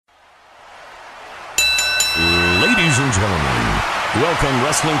Welcome,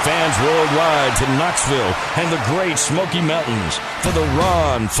 wrestling fans worldwide, to Knoxville and the Great Smoky Mountains for the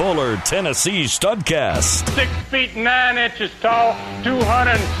Ron Fuller Tennessee Studcast. 6 feet 9 inches tall,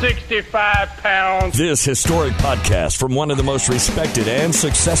 265 pounds. This historic podcast from one of the most respected and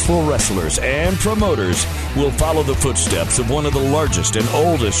successful wrestlers and promoters will follow the footsteps of one of the largest and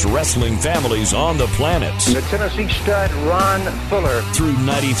oldest wrestling families on the planet. The Tennessee Stud, Ron Fuller. Through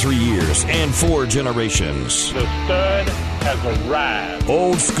 93 years and 4 generations. The Stud has arrived.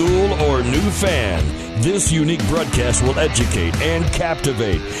 Old school or new fan, this unique broadcast will educate and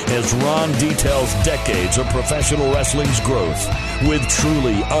captivate as Ron details decades of professional wrestling's growth with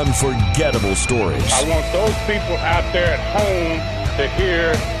truly unforgettable stories. I want those people out there at home to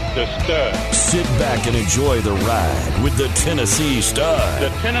hear the Stud. Sit back and enjoy the ride with the Tennessee Stud. The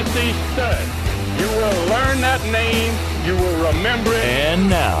Tennessee Stud. You will learn that name. You will remember it. And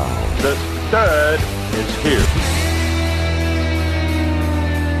now, the Stud is here.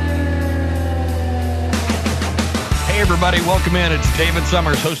 Hey everybody, welcome in. It's David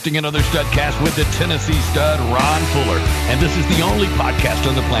Summers hosting another Studcast with the Tennessee Stud, Ron Fuller. And this is the only podcast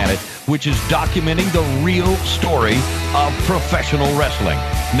on the planet which is documenting the real story of professional wrestling.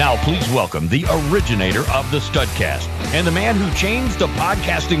 Now, please welcome the originator of the Studcast and the man who changed the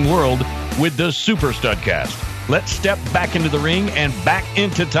podcasting world with the Super Studcast. Let's step back into the ring and back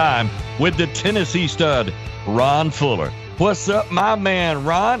into time with the Tennessee Stud, Ron Fuller. What's up, my man,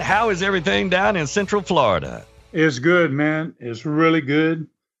 Ron? How is everything down in Central Florida? It's good, man. It's really good.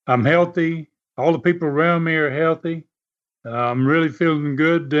 I'm healthy. All the people around me are healthy. I'm really feeling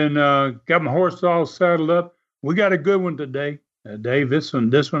good. And got my horse all saddled up. We got a good one today, Dave. This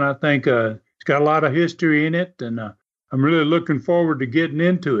one, I think it's got a lot of history in it, and I'm really looking forward to getting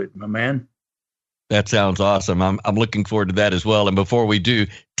into it, my man. That sounds awesome. I'm looking forward to that as well. And before we do,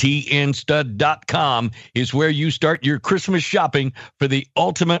 tnstud.com is where you start your Christmas shopping for the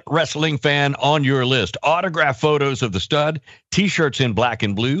ultimate wrestling fan on your list. Autograph photos of the Stud, T-shirts in black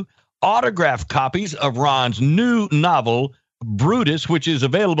and blue, autographed copies of Ron's new novel, Brutus, which is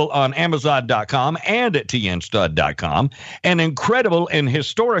available on Amazon.com and at tnstud.com. An incredible and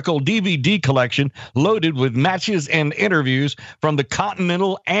historical DVD collection loaded with matches and interviews from the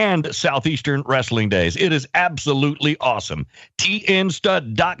Continental and Southeastern wrestling days. It is absolutely awesome.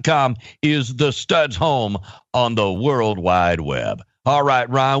 tnstud.com is the Stud's home on the World Wide Web. All right,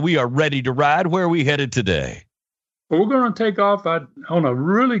 Ron, we are ready to ride. Where are we headed today? Well, we're going to take off on a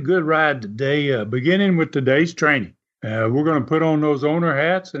really good ride today, beginning with today's training. We're going to put on those owner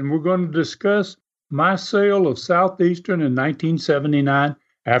hats, and we're going to discuss my sale of Southeastern in 1979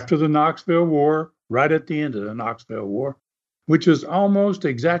 after the Knoxville War, right at the end of the Knoxville War, which is almost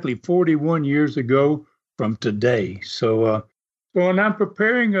exactly 41 years ago from today. So when I'm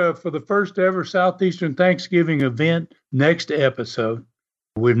preparing for the first ever Southeastern Thanksgiving event next episode,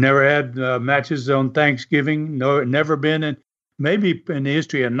 we've never had matches on Thanksgiving, never been in. Maybe in the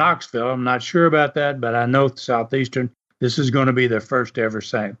history of Knoxville, I'm not sure about that, but I know Southeastern, this is going to be their first ever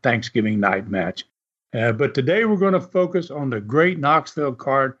Thanksgiving night match. But today we're going to focus on the great Knoxville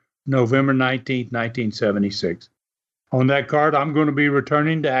card, November 19th, 1976. On that card, I'm going to be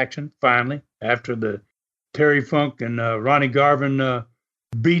returning to action, finally, after the Terry Funk and Ronnie Garvin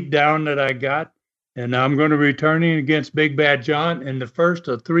beat down that I got. And I'm going to be returning against Big Bad John in the first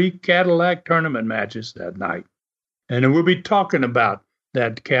of 3 Cadillac tournament matches that night. And then we'll be talking about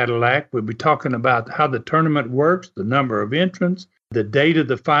that Cadillac. We'll be talking about how the tournament works, the number of entrants, the date of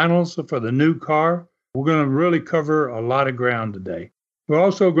the finals for the new car. We're going to really cover a lot of ground today. We're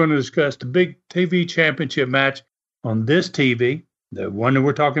also going to discuss the big TV championship match on this TV, the one that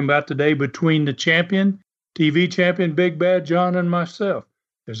we're talking about today, between the TV champion Big Bad John and myself.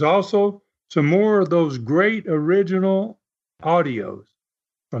 There's also some more of those great original audios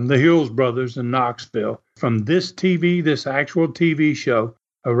from the Hills Brothers in Knoxville, from this actual TV show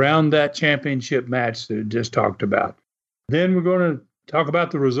around that championship match that I just talked about. Then we're going to talk about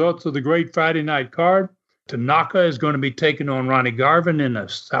the results of the great Friday night card. Tanaka is going to be taking on Ronnie Garvin in a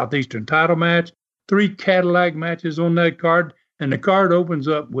Southeastern title match. 3 Cadillac matches on that card, and the card opens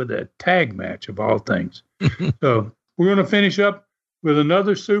up with a tag match of all things. So we're going to finish up with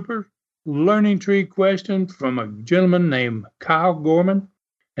another super learning tree question from a gentleman named Kyle Gorman.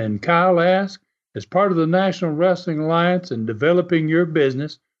 And Kyle asked, as part of the National Wrestling Alliance and developing your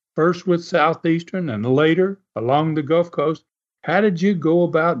business, first with Southeastern and later along the Gulf Coast, how did you go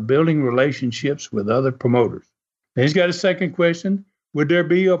about building relationships with other promoters? And he's got a second question. Would there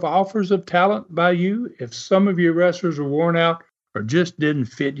be offers of talent by you if some of your wrestlers were worn out or just didn't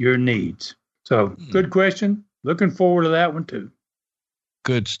fit your needs? So, good question. Looking forward to that one, too.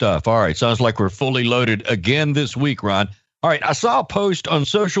 Good stuff. All right. Sounds like we're fully loaded again this week, Ron. All right, I saw a post on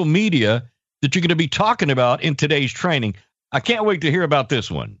social media that you're going to be talking about in today's training. I can't wait to hear about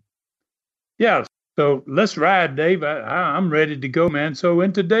this one. Yeah, so let's ride, Dave. I'm ready to go, man. So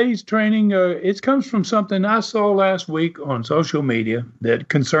in today's training, it comes from something I saw last week on social media that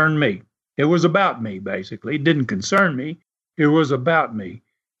concerned me. It was about me, basically. It didn't concern me. It was about me.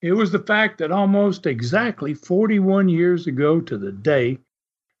 It was the fact that almost exactly 41 years ago to the day,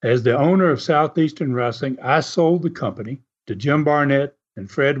 as the owner of Southeastern Wrestling, I sold the company to Jim Barnett and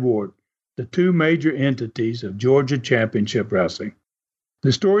Fred Ward, the two major entities of Georgia Championship Wrestling.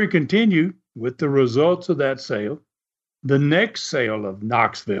 The story continued with the results of that sale, the next sale of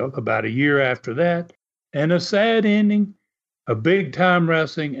Knoxville about a year after that, and a sad ending of big-time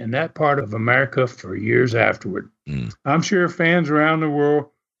wrestling in that part of America for years afterward. I'm sure fans around the world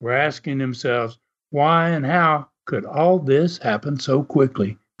were asking themselves, why and how could all this happen so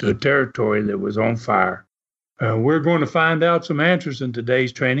quickly to a territory that was on fire? We're going to find out some answers in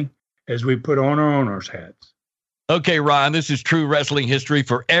today's training as we put on our owner's hats. Okay, Ron, this is true wrestling history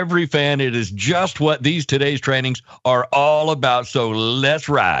for every fan. It is just what these today's trainings are all about. So let's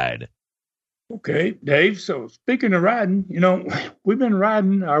ride. Okay, Dave. So speaking of riding, we've been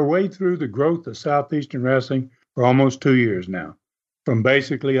riding our way through the growth of Southeastern Wrestling for almost 2 years now, from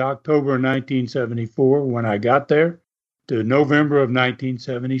basically October 1974 when I got there to November of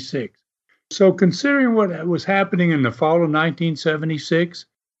 1976. So considering what was happening in the fall of 1976,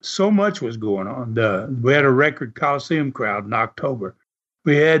 so much was going on. We had a record Coliseum crowd in October.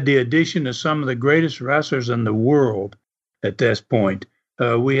 We had the addition of some of the greatest wrestlers in the world at this point.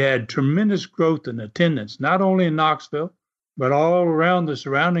 We had tremendous growth in attendance, not only in Knoxville, but all around the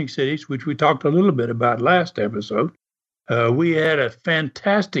surrounding cities, which we talked a little bit about last episode. We had a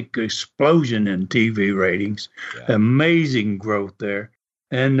fantastic explosion in TV ratings, amazing growth there.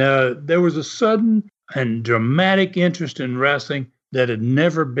 And there was a sudden and dramatic interest in wrestling that had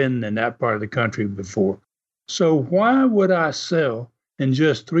never been in that part of the country before. So why would I sell in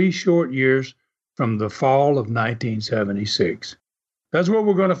just 3 short years from the fall of 1976? That's what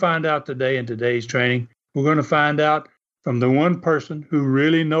we're going to find out today in today's training. We're going to find out from the one person who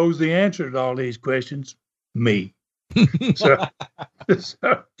really knows the answer to all these questions, me. I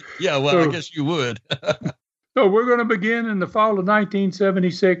guess you would. So we're going to begin in the fall of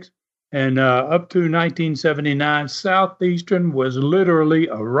 1976. And up to 1979, Southeastern was literally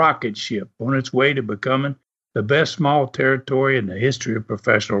a rocket ship on its way to becoming the best small territory in the history of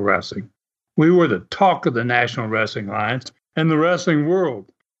professional wrestling. We were the talk of the National Wrestling Alliance and the wrestling world.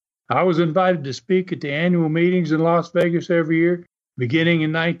 I was invited to speak at the annual meetings in Las Vegas every year, beginning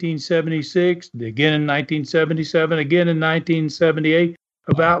in 1976, again in 1977, again in 1978,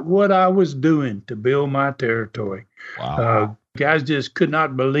 about what I was doing to build my territory. Wow. Guys just could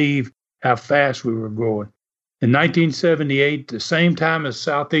not believe how fast we were growing. In 1978, the same time as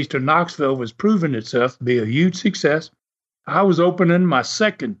Southeastern Knoxville was proving itself to be a huge success, I was opening my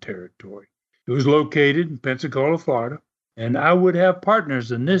second territory. It was located in Pensacola, Florida, and I would have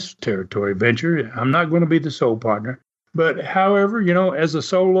partners in this territory venture. I'm not going to be the sole partner. But however, as a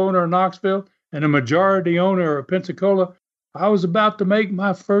sole owner of Knoxville and a majority owner of Pensacola, I was about to make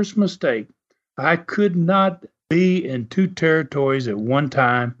my first mistake. I could not be in 2 territories at one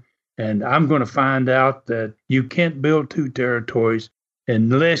time. And I'm going to find out that you can't build 2 territories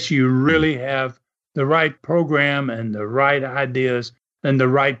unless you really have the right program and the right ideas and the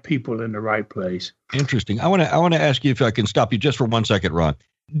right people in the right place. Interesting. I want to ask you if I can stop you just for 1 second, Ron.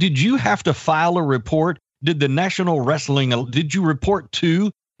 Did you have to file a report? Did you report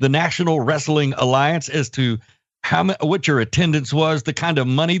to the National Wrestling Alliance as to what your attendance was, the kind of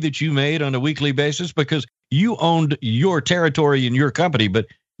money that you made on a weekly basis? Because you owned your territory and your company, but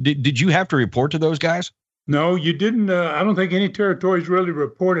did you have to report to those guys? No, you didn't. I don't think any territories really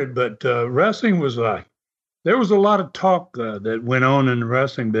reported, but wrestling was there was a lot of talk that went on in the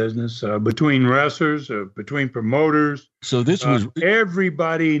wrestling business between wrestlers, between promoters. So this was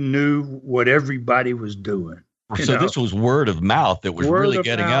everybody knew what everybody was doing. So this was word of mouth that was really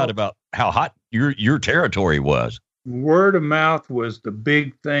getting out about how hot your territory was. Word of mouth was the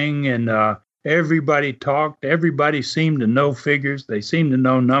big thing, and everybody talked. Everybody seemed to know figures. They seemed to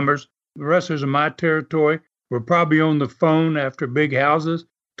know numbers. The wrestlers in my territory were probably on the phone after big houses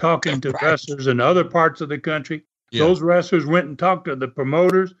talking to wrestlers in other parts of the country. Yeah. Those wrestlers went and talked to the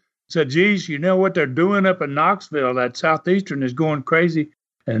promoters, said, geez, you know what they're doing up in Knoxville? That Southeastern is going crazy.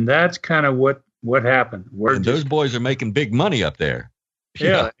 And that's kind of what happened. Those boys are making big money up there.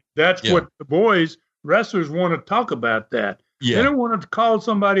 Yeah, that's what the wrestlers want to talk about that. Yeah. They don't want to call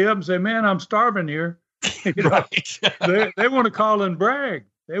somebody up and say, man, I'm starving here. Right. they want to call and brag.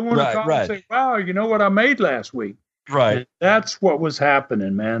 They want to call and say, wow, you know what I made last week? Right. And that's what was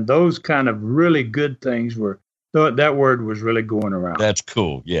happening, man. Those kind of really good things that word was really going around. That's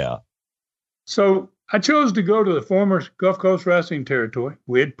cool. Yeah. So I chose to go to the former Gulf Coast Wrestling Territory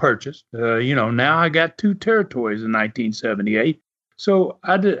we had purchased. Now I got 2 territories in 1978. So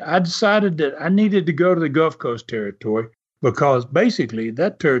I decided that I needed to go to the Gulf Coast Territory because basically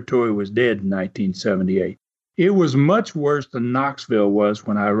that territory was dead in 1978. It was much worse than Knoxville was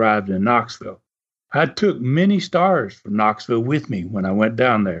when I arrived in Knoxville. I took many stars from Knoxville with me when I went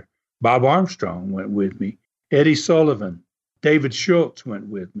down there. Bob Armstrong went with me. Eddie Sullivan, David Schultz went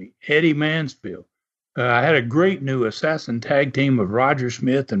with me. Eddie Mansfield. I had a great new assassin tag team of Roger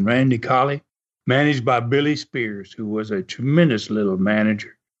Smith and Randy Colley, managed by Billy Spears, who was a tremendous little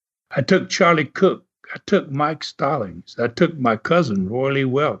manager. I took Charlie Cook. I took Mike Stallings. I took my cousin, Roy Lee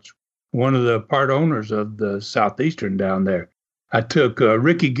Welch, one of the part owners of the Southeastern down there. I took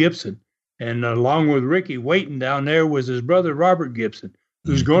Ricky Gibson, and along with Ricky, waiting down there was his brother, Robert Gibson,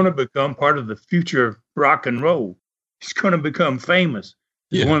 who's going to become part of the future of rock and roll. He's going to become famous.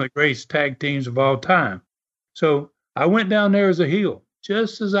 He's one of the greatest tag teams of all time. So I went down there as a heel,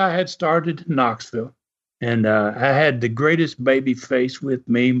 just as I had started in Knoxville. And I had the greatest baby face with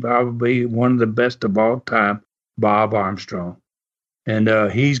me, probably one of the best of all time, Bob Armstrong.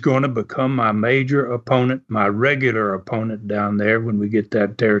 And he's going to become my major opponent, my regular opponent down there when we get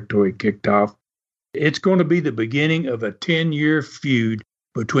that territory kicked off. It's going to be the beginning of a 10-year feud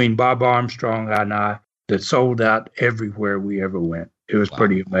between Bob Armstrong and I that sold out everywhere we ever went. It was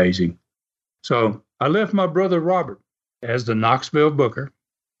pretty amazing. So I left my brother Robert as the Knoxville booker,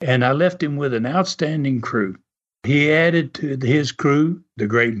 and I left him with an outstanding crew. He added to his crew the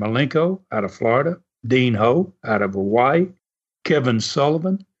great Malenko out of Florida, Dean Ho out of Hawaii, Kevin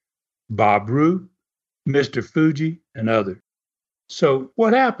Sullivan, Bob Root, Mr. Fuji, and others. So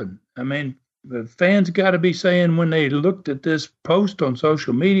what happened? I mean, the fans got to be saying when they looked at this post on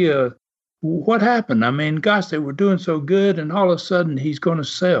social media, what happened? I mean, gosh, they were doing so good, and all of a sudden he's going to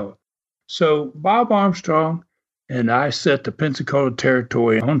sell. So Bob Armstrong and I set the Pensacola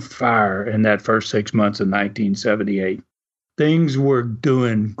Territory on fire in that first 6 months of 1978. Things were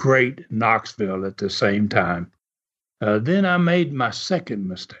doing great in Knoxville at the same time. Then I made my second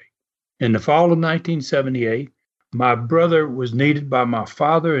mistake. In the fall of 1978, my brother was needed by my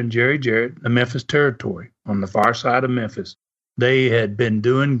father and Jerry Jarrett in the Memphis Territory on the far side of Memphis. They had been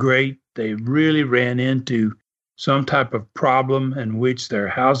doing great. They really ran into some type of problem in which their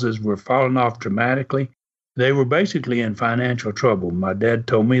houses were falling off dramatically. They were basically in financial trouble. My dad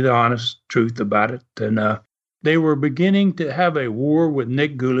told me the honest truth about it. And they were beginning to have a war with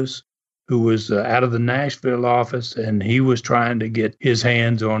Nick Gulas, who was out of the Nashville office, and he was trying to get his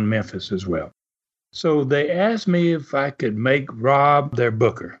hands on Memphis as well. So they asked me if I could make Rob their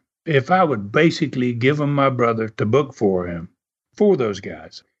booker, if I would basically give him my brother to book for those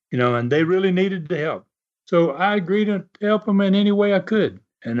guys, and they really needed the help. So I agreed to help them in any way I could.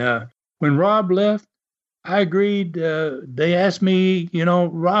 And when Rob left, I agreed. They asked me,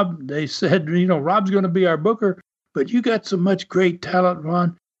 Rob, they said, Rob's going to be our booker, but you got so much great talent,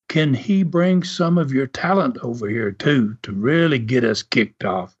 Ron. Can he bring some of your talent over here, too, to really get us kicked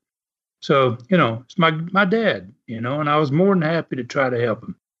off? So, it's my dad, and I was more than happy to try to help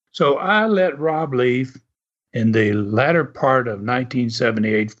him. So I let Rob leave in the latter part of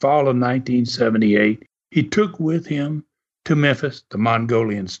 1978, fall of 1978. He took with him to Memphis the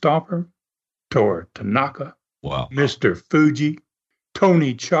Mongolian Stomper, Tor Tanaka, Mr. Fuji,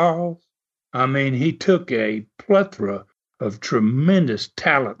 Tony Charles. I mean, he took a plethora of tremendous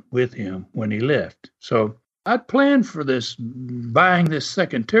talent with him when he left. So I'd planned for this, buying this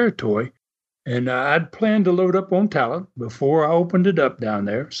second territory, and I'd planned to load up on talent before I opened it up down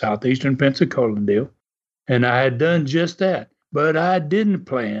there, Southeastern Pensacola deal. And I had done just that. But I didn't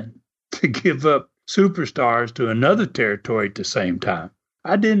plan to give up superstars to another territory at the same time.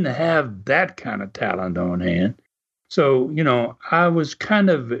 I didn't have that kind of talent on hand. So, I was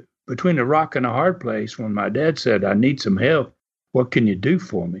kind of between a rock and a hard place when my dad said, I need some help. What can you do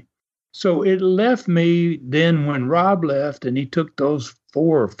for me? So it left me then when Rob left and he took those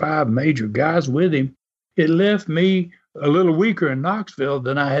 4 or 5 major guys with him, it left me a little weaker in Knoxville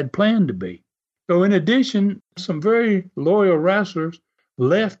than I had planned to be. So in addition, some very loyal wrestlers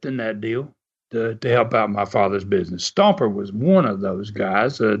left in that deal to help out my father's business. Stomper was one of those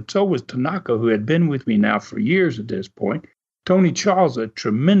guys. So was Tanaka, who had been with me now for years at this point. Tony Charles, a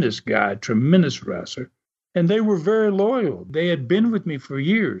tremendous guy, tremendous wrestler. And they were very loyal. They had been with me for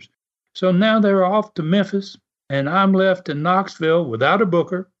years. So now they're off to Memphis, and I'm left in Knoxville without a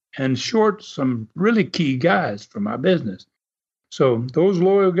booker and short some really key guys for my business. So those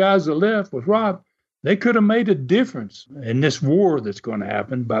loyal guys that left with Rob, they could have made a difference in this war that's going to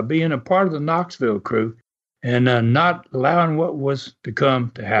happen by being a part of the Knoxville crew and not allowing what was to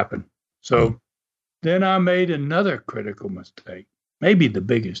come to happen. So then I made another critical mistake, maybe the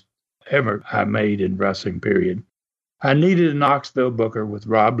biggest ever I made in wrestling, period. I needed a Knoxville booker with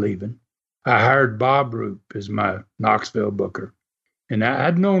Rob leaving. I hired Bob Roop as my Knoxville booker. And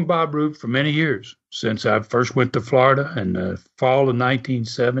I'd known Bob Roop for many years, since I first went to Florida in the fall of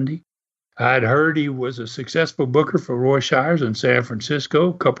 1970. I'd heard he was a successful booker for Roy Shires in San Francisco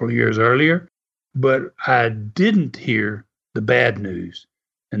a couple of years earlier, but I didn't hear the bad news.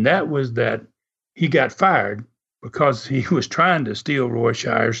 And that was that he got fired because he was trying to steal Roy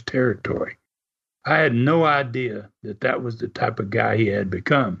Shires' territory. I had no idea that that was the type of guy he had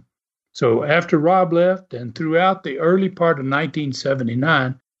become. So after Rob left and throughout the early part of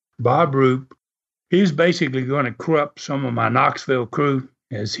 1979, Bob Roop, he was basically going to corrupt some of my Knoxville crew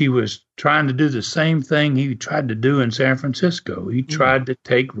as he was trying to do the same thing he tried to do in San Francisco. He tried to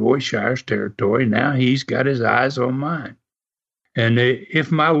take Roy Shires' territory. Now he's got his eyes on mine. And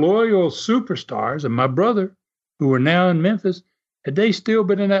if my loyal superstars and my brother, who are now in Memphis, had they still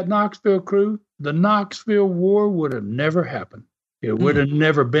been in that Knoxville crew, the Knoxville War would have never happened. It would have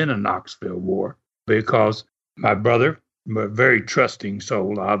never been a Knoxville War because my brother, a very trusting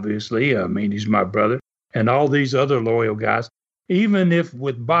soul, obviously. I mean, he's my brother. And all these other loyal guys, even if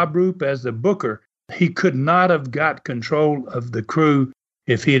with Bob Roop as the booker, he could not have got control of the crew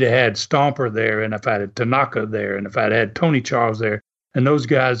if he'd had Stomper there and if I had Tanaka there and if I'd had Tony Charles there. And those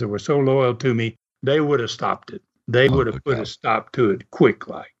guys that were so loyal to me, they would have stopped it. They would have put a stop to it quick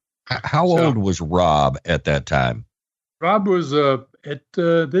like. How old was Rob at that time? Rob was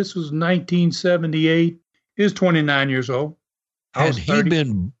this was 1978. He was 29 years old. Had he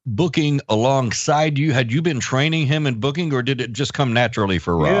been booking alongside you? Had you been training him in booking, or did it just come naturally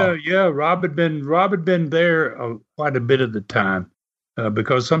for Rob? Yeah. Rob had been there quite a bit of the time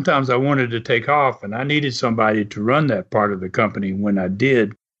because sometimes I wanted to take off, and I needed somebody to run that part of the company when I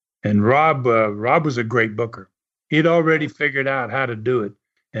did. And Rob was a great booker. He'd already figured out how to do it.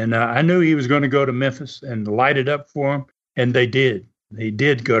 And I knew he was going to go to Memphis and light it up for him. And they did. He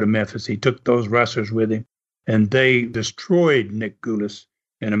did go to Memphis. He took those wrestlers with him. And they destroyed Nick Gulas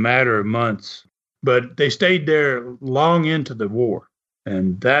in a matter of months. But they stayed there long into the war.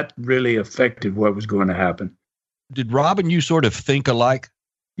 And that really affected what was going to happen. Did Rob and you sort of think alike?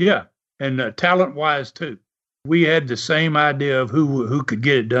 Yeah. And talent-wise, too. We had the same idea of who could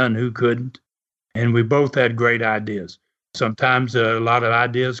get it done, who couldn't. And we both had great ideas. Sometimes a lot of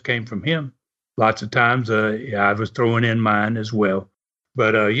ideas came from him. Lots of times I was throwing in mine as well.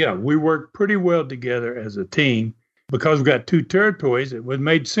 But we worked pretty well together as a team. Because we got two territories, it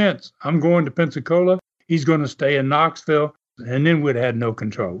made sense. I'm going to Pensacola. He's going to stay in Knoxville. And then we'd had no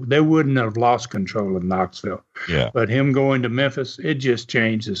control. They wouldn't have lost control of Knoxville. Yeah. But him going to Memphis, it just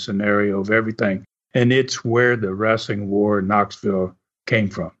changed the scenario of everything. And it's where the wrestling war in Knoxville came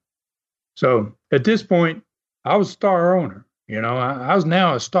from. So at this point, I was a star owner. You know, I was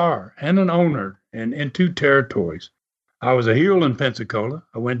now a star and an owner in two territories. I was a heel in Pensacola.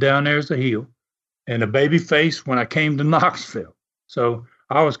 I went down there as a heel and a baby face when I came to Knoxville. So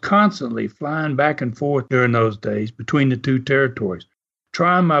I was constantly flying back and forth during those days between the two territories,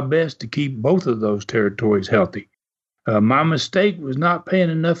 trying my best to keep both of those territories healthy. My mistake was not paying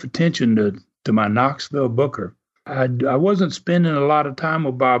enough attention to my Knoxville booker. I wasn't spending a lot of time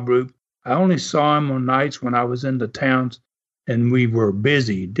with Bob Roop. I only saw him on nights when I was in the towns and we were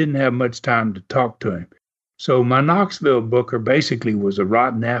busy, didn't have much time to talk to him. So my Knoxville booker basically was a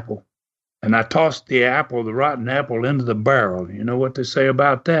rotten apple. And I tossed the rotten apple into the barrel. You know what they say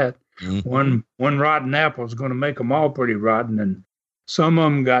about that? Mm-hmm. One rotten apple is going to make them all pretty rotten, and some of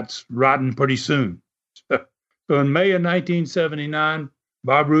them got rotten pretty soon. So in May of 1979,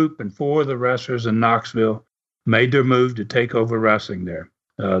 Bob Roop and four of the wrestlers in Knoxville made their move to take over wrestling there.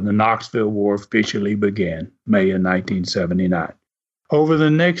 The Knoxville War officially began May of 1979. Over the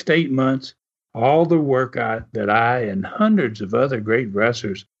next 8 months, all the work that I and hundreds of other great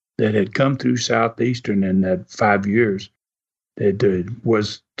wrestlers that had come through Southeastern in that 5 years that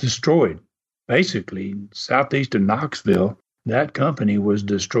was destroyed. Basically, Southeastern Knoxville, that company was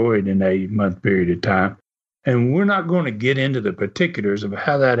destroyed in an 8-month period of time. And we're not going to get into the particulars of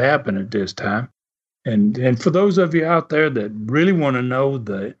how that happened at this time. And for those of you out there that really want to know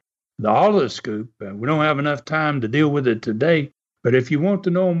all of the scoop, we don't have enough time to deal with it today. But if you want to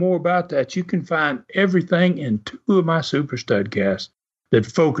know more about that, you can find everything in two of my Super Studcasts that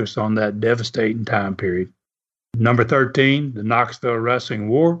focus on that devastating time period. Number 13, the Knoxville Wrestling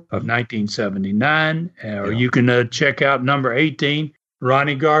War of 1979. Or you can check out number 18,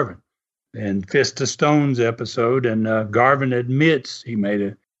 Ronnie Garvin. and Fist of Stones episode, and Garvin admits he made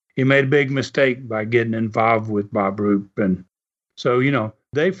a big mistake by getting involved with Bob Roop. And so,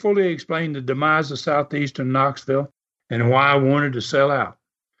 they fully explained the demise of Southeastern Knoxville and why I wanted to sell out.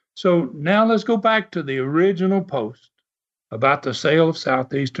 So now let's go back to the original post about the sale of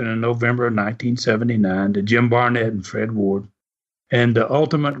Southeastern in November of 1979 to Jim Barnett and Fred Ward, and the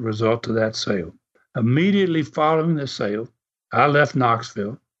ultimate result of that sale. Immediately following the sale, I left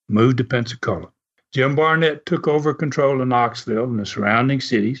Knoxville, moved to Pensacola. Jim Barnett took over control of Knoxville and the surrounding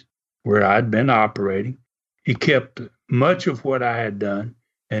cities where I'd been operating. He kept much of what I had done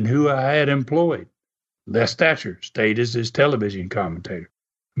and who I had employed. Les Thatcher stayed as his television commentator.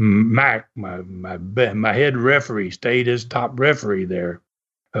 Mac, my head referee, stayed as top referee there.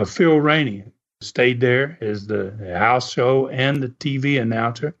 Phil Rainey stayed there as the house show and the TV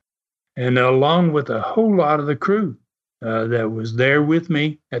announcer, and along with a whole lot of the crew that was there with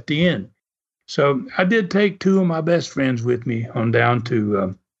me at the end. So I did take two of my best friends with me on down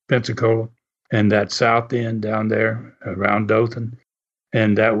to Pensacola and that south end down there around Dothan,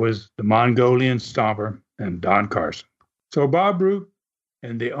 and that was the Mongolian Stomper and Don Carson. So Bob Roop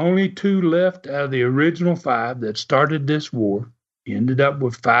and the only two left out of the original five that started this war. He ended up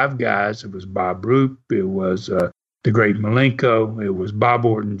with five guys. It was Bob Roop, it was the great Malenko, it was Bob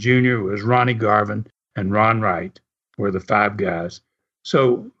Orton Jr., it was Ronnie Garvin, and Ron Wright were the five guys.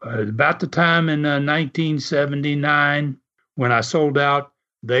 So about the time in 1979, when I sold out,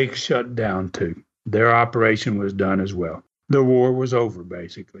 they shut down too. Their operation was done as well. The war was over,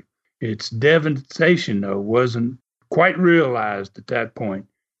 basically. Its devastation, though, wasn't quite realized at that point.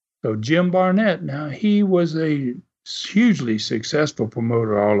 So Jim Barnett, now he was a hugely successful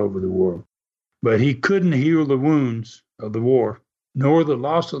promoter all over the world, but he couldn't heal the wounds of the war, nor the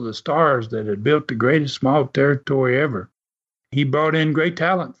loss of the stars that had built the greatest small territory ever. He brought in great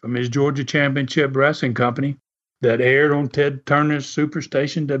talent from his Georgia Championship Wrestling Company that aired on Ted Turner's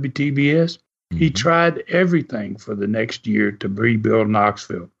Superstation, WTBS. He tried everything for the next year to rebuild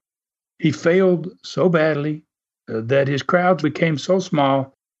Knoxville. He failed so badly that his crowds became so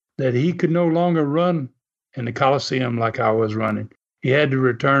small that he could no longer run in the Coliseum like I was running. He had to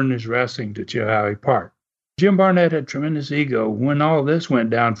return his wrestling to Chilhowie Park. Jim Barnett had tremendous ego. When all this went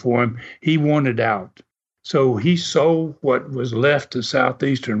down for him, he wanted out. So he sold what was left of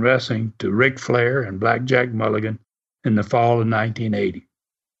Southeastern Wrestling to Ric Flair and Blackjack Mulligan in the fall of 1980.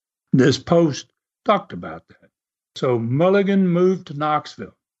 This post talked about that. So Mulligan moved to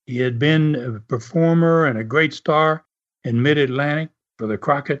Knoxville. He had been a performer and a great star in Mid-Atlantic for the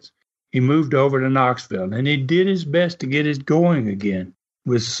Crockett's. He moved over to Knoxville, and he did his best to get it going again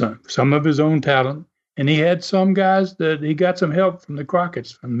with some of his own talent. And he had some guys that he got some help from the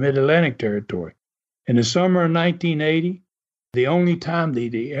Crockett's from the Mid-Atlantic territory. In the summer of 1980, the only time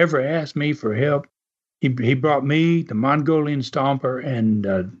that he ever asked me for help, he brought me, the Mongolian Stomper, and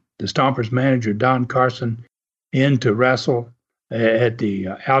the Stomper's manager, Don Carson, in to wrestle at the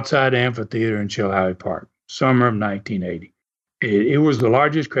outside amphitheater in Chilhowie Park, summer of 1980. It was the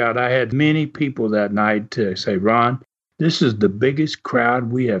largest crowd. I had many people that night to say, Ron, this is the biggest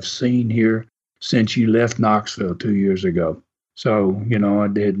crowd we have seen here since you left Knoxville 2 years ago. So,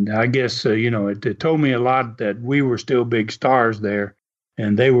 I guess, it told me a lot that we were still big stars there,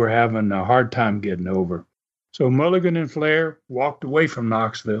 and they were having a hard time getting over. So Mulligan and Flair walked away from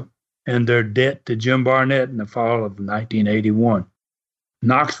Knoxville and their debt to Jim Barnett in the fall of 1981.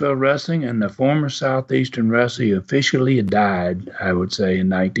 Knoxville Wrestling and the former Southeastern Wrestling officially died, I would say, in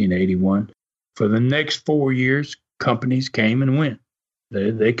 1981. For the next 4 years, companies came and went.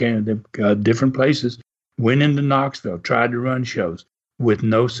 They came to different places, went into Knoxville, tried to run shows with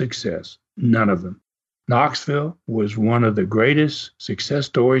no success, none of them. Knoxville was one of the greatest success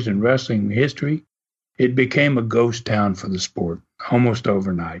stories in wrestling history. It became a ghost town for the sport almost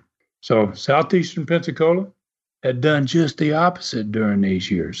overnight. So Southeastern Pensacola had done just the opposite during these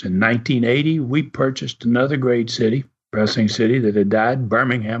years. In 1980, we purchased another great city, wrestling city that had died,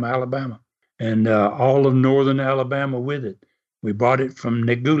 Birmingham, Alabama, and all of northern Alabama with it. We bought it from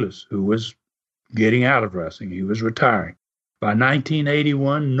Nick Gulas, who was getting out of wrestling. He was retiring. By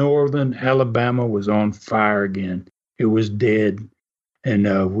 1981, northern Alabama was on fire again. It was dead,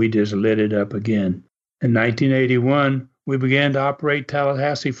 and we just lit it up again. In 1981, we began to operate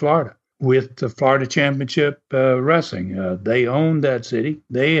Tallahassee, Florida, with the Florida Championship Wrestling. They owned that city.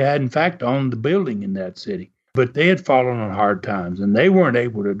 They had, in fact, owned the building in that city. But they had fallen on hard times, and they weren't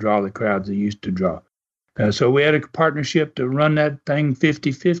able to draw the crowds they used to draw. So we had a partnership to run that thing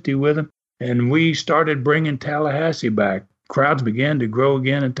 50-50 with them, and we started bringing Tallahassee back. Crowds began to grow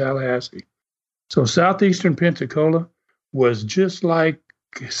again in Tallahassee. So Southeastern Pensacola was just like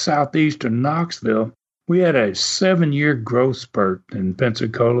Southeastern Knoxville, we had a 7-year growth spurt in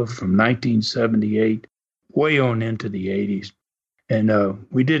Pensacola from 1978 way on into the 80s. And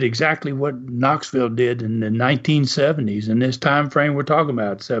we did exactly what Knoxville did in the 1970s. In this time frame we're talking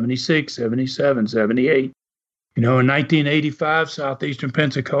about, 76, 77, 78. In 1985, Southeastern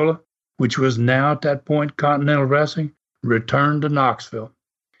Pensacola, which was now at that point Continental Wrestling, returned to Knoxville.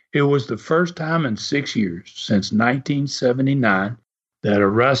 It was the first time in 6 years, since 1979, that a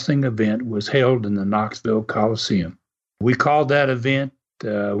wrestling event was held in the Knoxville Coliseum. We called that event,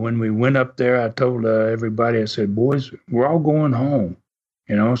 when we went up there, I told everybody, I said, boys, we're all going home.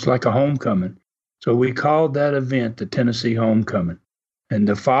 It's like a homecoming. So we called that event the Tennessee Homecoming. And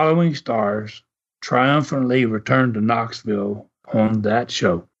the following stars triumphantly returned to Knoxville on that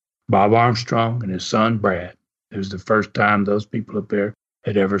show. Bob Armstrong and his son, Brad. It was the first time those people up there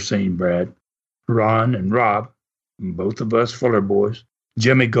had ever seen Brad. Ron and Rob, both of us Fuller boys.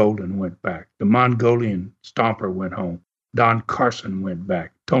 Jimmy Golden went back. The Mongolian Stomper went home. Don Carson went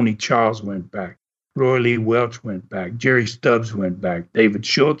back. Tony Charles went back. Roy Lee Welch went back. Jerry Stubbs went back. David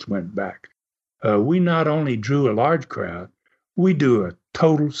Schultz went back. We not only drew a large crowd, we drew a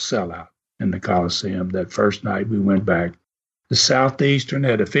total sellout in the Coliseum that first night we went back. The Southeastern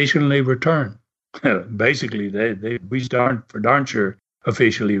had officially returned. Basically, we for darn sure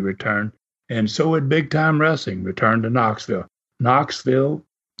officially returned. And so had Big Time Wrestling returned to Knoxville. Knoxville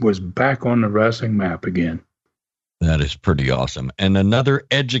was back on the wrestling map again. That is pretty awesome. And another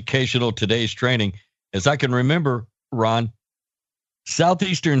educational today's training, as I can remember, Ron,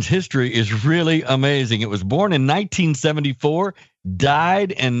 Southeastern's history is really amazing. It was born in 1974,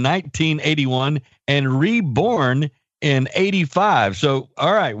 died in 1981, and reborn in 85. So,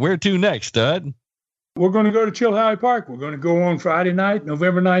 all right, where to next, Stud? We're going to go to Chilhowie Park. We're going to go on Friday night,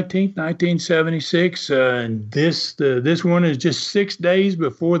 November 19th, 1976. And this one is just 6 days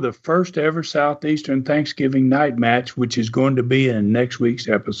before the first ever Southeastern Thanksgiving night match, which is going to be in next week's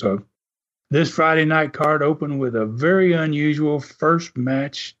episode. This Friday night card opened with a very unusual first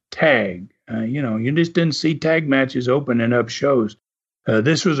match tag. You just didn't see tag matches opening up shows.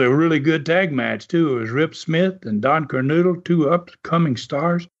 This was a really good tag match, too. It was Rip Smith and Don Cornoodle, two upcoming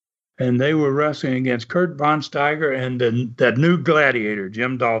stars. And they were wrestling against Kurt Von Steiger and that new gladiator,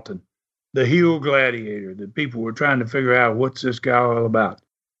 Jim Dalton, the heel gladiator that people were trying to figure out what's this guy all about.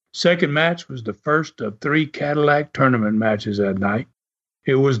 Second match was the first of 3 Cadillac tournament matches that night.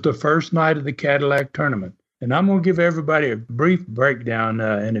 It was the first night of the Cadillac tournament. And I'm going to give everybody a brief breakdown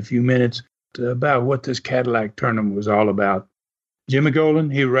in a few minutes about what this Cadillac tournament was all about. Jimmy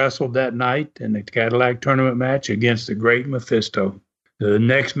Golden, he wrestled that night in the Cadillac tournament match against the Great Mephisto. The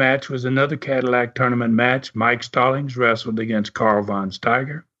next match was another Cadillac tournament match. Mike Stallings wrestled against Carl Von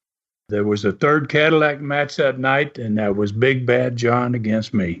Steiger. There was a third Cadillac match that night, and that was Big Bad John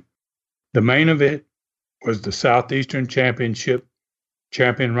against me. The main event was the Southeastern Championship.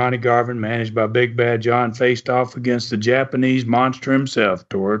 Champion Ronnie Garvin, managed by Big Bad John, faced off against the Japanese monster himself,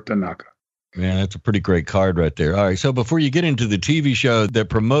 Toru Tanaka. Man, that's a pretty great card right there. All right, so before you get into the TV show that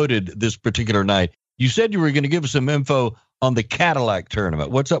promoted this particular night, you said you were going to give us some info on the Cadillac tournament.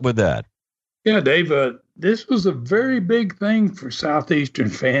 What's up with that? Yeah, Dave, this was a very big thing for Southeastern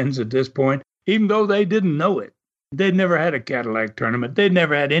fans at this point, even though they didn't know it. They'd never had a Cadillac tournament. They'd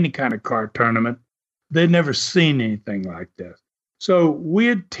never had any kind of car tournament. They'd never seen anything like this. So we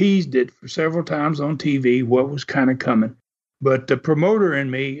had teased it for several times on TV, what was kind of coming. But the promoter and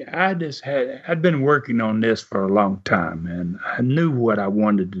me, I'd been working on this for a long time, and I knew what I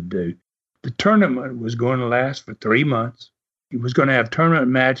wanted to do. The tournament was going to last for 3 months. He was going to have tournament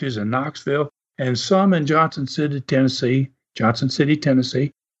matches in Knoxville and some in Johnson City, Tennessee.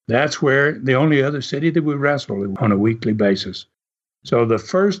 That's where the only other city that we wrestled on a weekly basis. So the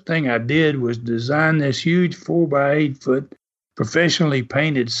first thing I did was design this huge 4x8 foot professionally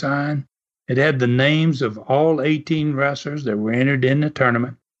painted sign. It had the names of all 18 wrestlers that were entered in the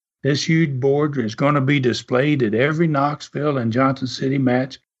tournament. This huge board is going to be displayed at every Knoxville and Johnson City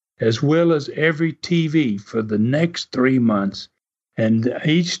match, as well as every TV for the next 3 months. And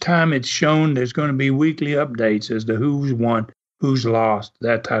each time it's shown, there's going to be weekly updates as to who's won, who's lost,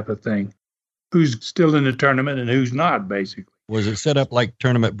 that type of thing. Who's still in the tournament and who's not, basically. Was it set up like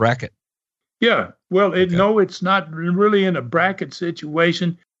tournament bracket? Yeah. Well, no, it's not really in a bracket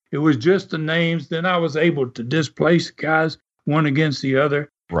situation. It was just the names. Then I was able to displace guys one against the other,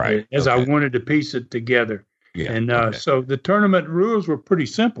 right, as I wanted to piece it together. Yeah. And so the tournament rules were pretty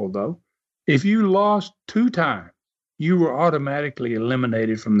simple, though. If you lost 2 times, you were automatically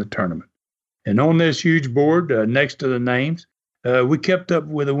eliminated from the tournament. And on this huge board next to the names, we kept up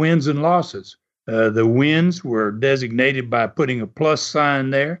with the wins and losses. The wins were designated by putting a plus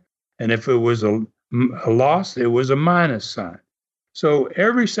sign there. And if it was a loss, it was a minus sign. So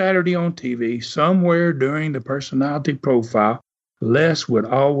every Saturday on TV, somewhere during the personality profile, Les would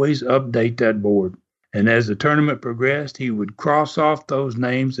always update that board. And as the tournament progressed, he would cross off those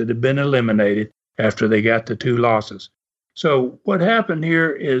names that had been eliminated after they got the 2 losses. So what happened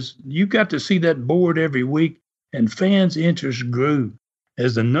here is you got to see that board every week, and fans' interest grew.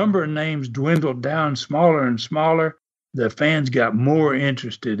 As the number of names dwindled down smaller and smaller, the fans got more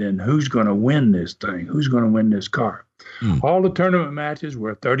interested in who's going to win this thing, who's going to win this car. All the tournament matches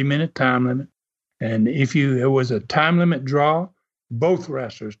were a 30-minute time limit. And if it was a time limit draw, both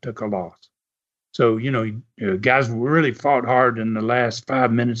wrestlers took a loss. So, guys really fought hard in the last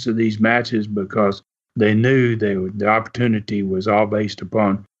 5 minutes of these matches because they knew the opportunity was all based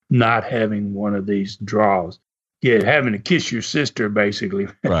upon not having one of these draws. Yeah, having to kiss your sister, basically.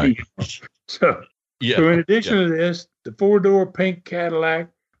 Right. So in addition to this, the 4-door pink Cadillac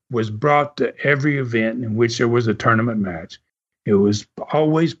was brought to every event in which there was a tournament match. It was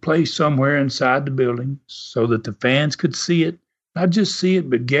always placed somewhere inside the building so that the fans could see it, not just see it,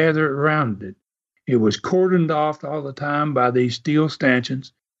 but gather around it. It was cordoned off all the time by these steel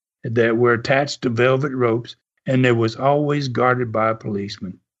stanchions that were attached to velvet ropes, and it was always guarded by a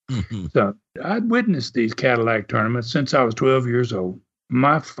policeman. Mm-hmm. So I'd witnessed these Cadillac tournaments since I was 12 years old.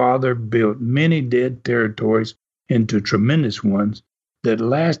 My father built many dead territories into tremendous ones that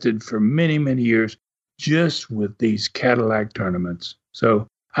lasted for many, many years just with these Cadillac tournaments. So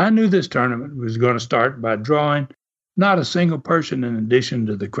I knew this tournament was going to start by drawing not a single person in addition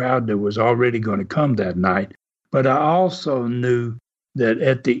to the crowd that was already going to come that night, but I also knew that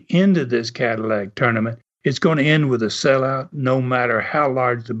at the end of this Cadillac tournament, it's going to end with a sellout no matter how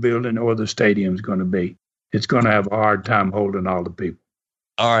large the building or the stadium is going to be. It's going to have a hard time holding all the people.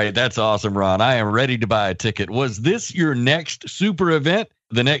 All right, that's awesome, Ron. I am ready to buy a ticket. Was this your next super event,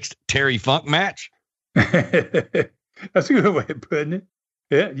 the next Terry Funk match? That's a good way of putting it.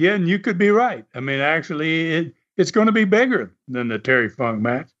 Yeah, and you could be right. I mean, actually, it's going to be bigger than the Terry Funk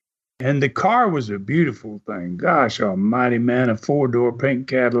match. And the car was a beautiful thing. Gosh almighty, man, a 4-door pink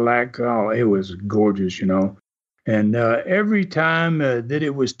Cadillac. Oh, it was gorgeous, And every time that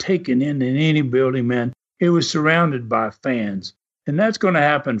it was taken in any building, man, it was surrounded by fans. And that's going to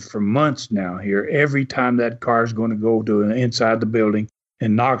happen for months now here. Every time that car is going to go to inside the building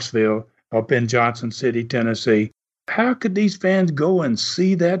in Knoxville, up in Johnson City, Tennessee. How could these fans go and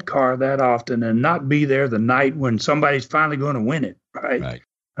see that car that often and not be there the night when somebody's finally going to win it, right?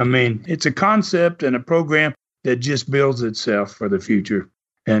 I mean, it's a concept and a program that just builds itself for the future.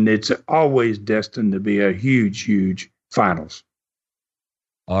 And it's always destined to be a huge, huge finals.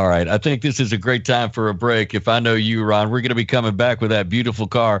 All right. I think this is a great time for a break. If I know you, Ron, we're going to be coming back with that beautiful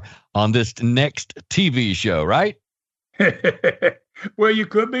car on this next TV show, right? Well, you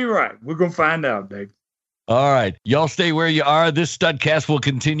could be right. We're going to find out, Dave. All right. Y'all stay where you are. This Studcast will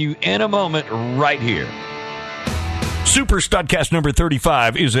continue in a moment right here. Super Studcast number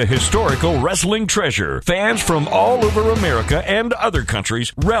 35 is a historical wrestling treasure. Fans from all over America and other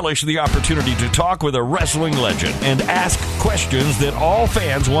countries relish the opportunity to talk with a wrestling legend and ask questions that all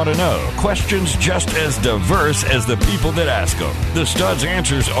fans want to know. Questions just as diverse as the people that ask them. The Stud's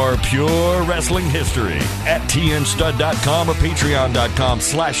answers are pure wrestling history. At tnstud.com or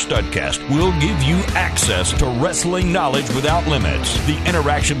patreon.com/Studcast, we'll give you access to wrestling knowledge without limits. The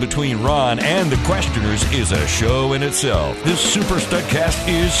interaction between Ron and the questioners is a show in itself. This Super Studcast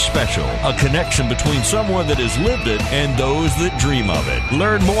is special, a connection between someone that has lived it and those that dream of it.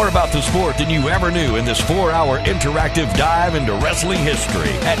 Learn more about the sport than you ever knew in this 4-hour interactive dive into wrestling history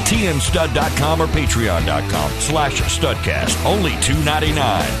at tnstud.com or patreon.com/Studcast. Only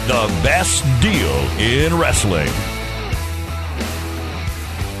 $2.99. The best deal in wrestling.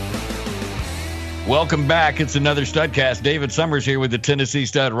 Welcome back. It's another Studcast. David Summers here with the Tennessee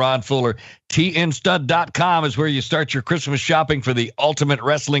Stud, Ron Fuller. TNstud.com is where you start your Christmas shopping for the ultimate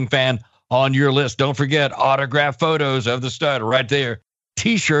wrestling fan on your list. Don't forget autograph photos of the Stud right there.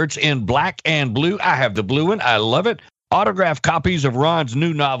 T-shirts in black and blue. I have the blue one. I love it. Autograph copies of Ron's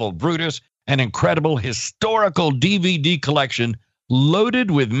new novel, Brutus, an incredible historical DVD collection loaded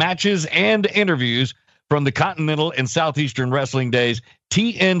with matches and interviews from the Continental and Southeastern wrestling days.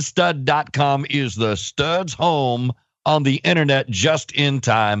 TNstud.com is the Stud's home on the internet just in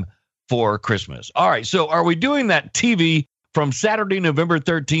time for Christmas. All right, so are we doing that TV from Saturday, November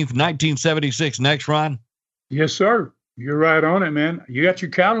 13th, 1976 next, Ron? Yes, sir. You're right on it, man. You got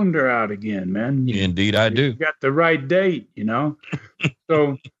your calendar out again, man. Indeed, I do. You got the right date,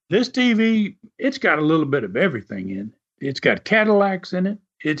 So this TV, it's got a little bit of everything in it. It's got Cadillacs in it.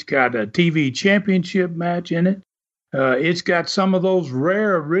 It's got a TV championship match in it. It's got some of those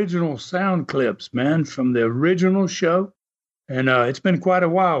rare original sound clips, man, from the original show. And it's been quite a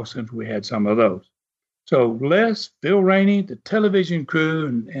while since we had some of those. So Les, Phil Rainey, the television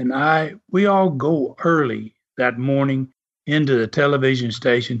crew, and I, we all go early that morning into the television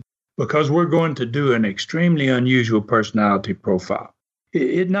station because we're going to do an extremely unusual personality profile.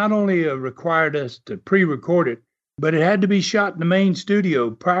 It not only required us to pre-record it, but it had to be shot in the main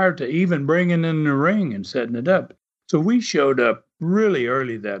studio prior to even bringing in the ring and setting it up. So we showed up really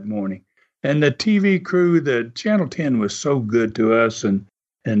early that morning. And the TV crew, the Channel 10 was so good to us. And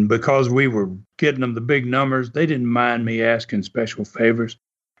because we were getting them the big numbers, they didn't mind me asking special favors.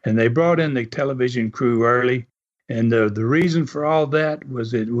 And they brought in the television crew early. And the reason for all that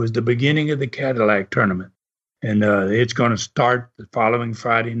was it was the beginning of the Cadillac tournament. And it's going to start the following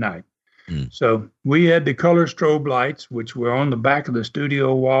Friday night. So we had the color strobe lights, which were on the back of the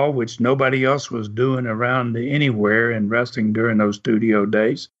studio wall, which nobody else was doing around anywhere in wrestling during those studio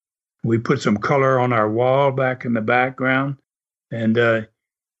days. We put some color on our wall back in the background. And,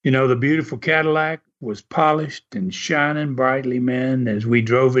 the beautiful Cadillac was polished and shining brightly, man, as we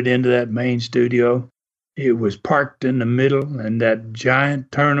drove it into that main studio. It was parked in the middle, and that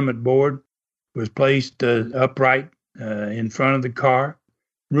giant tournament board was placed upright in front of the car.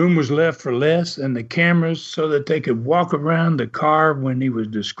 Room was left for Les and the cameras so that they could walk around the car when he was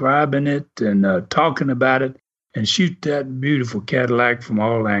describing it and talking about it and shoot that beautiful Cadillac from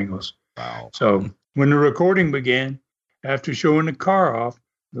all angles. Wow. So when the recording began, after showing the car off,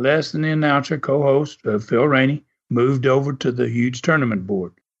 Les and the announcer, co-host Phil Rainey, moved over to the huge tournament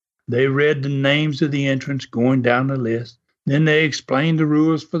board. They read the names of the entrants going down the list. Then they explained the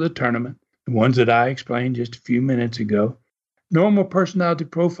rules for the tournament, the ones that I explained just a few minutes ago. Normal personality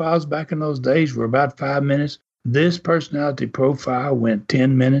profiles back in those days were about 5 minutes. This personality profile went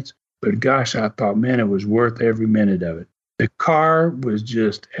 10 minutes, but gosh, I thought, man, it was worth every minute of it. The car was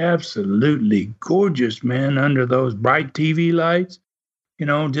just absolutely gorgeous, man, under those bright TV lights,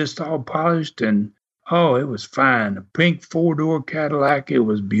 just all polished. And, it was fine. A pink four-door Cadillac, it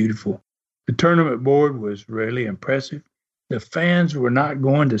was beautiful. The tournament board was really impressive. The fans were not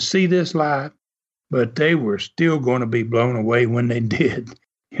going to see this live, but they were still going to be blown away when they did.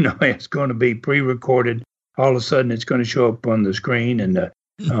 It's going to be pre-recorded. All of a sudden, it's going to show up on the screen and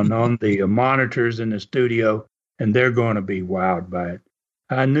on the monitors in the studio, and they're going to be wowed by it.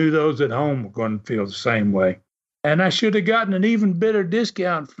 I knew those at home were going to feel the same way. And I should have gotten an even better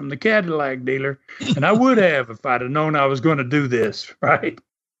discount from the Cadillac dealer, and I would have if I'd have known I was going to do this, right?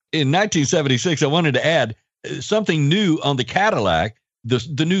 In 1976, I wanted to add something new on the Cadillac.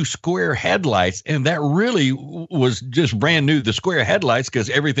 The new square headlights, and that really was just brand new, the square headlights, because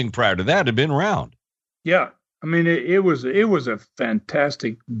everything prior to that had been round. Yeah. I mean, it was a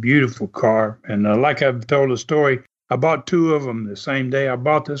fantastic, beautiful car. And like I've told the story, I bought two of them the same day I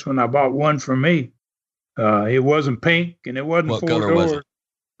bought this one. I bought one for me. It wasn't pink and it wasn't What color was it?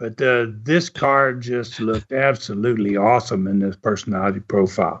 But this car just looked absolutely awesome in this personality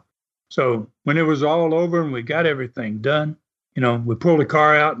profile. So when it was all over and we got everything done, we pulled the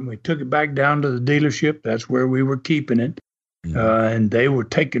car out and we took it back down to the dealership. That's where we were keeping it. And they were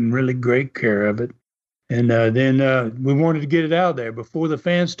taking really great care of it. And then we wanted to get it out of there before the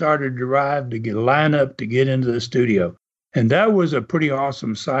fans started to arrive to line up to get into the studio. And that was a pretty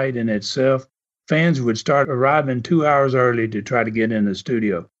awesome sight in itself. Fans would start arriving 2 hours early to try to get in the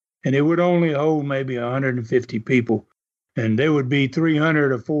studio. And it would only hold maybe 150 people. And there would be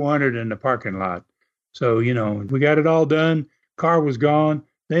 300 or 400 in the parking lot. So, we got it all done. Car was gone.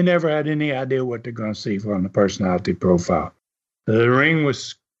 They never had any idea what they're going to see from the personality profile. The ring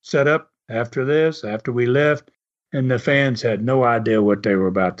was set up after we left, and the fans had no idea what they were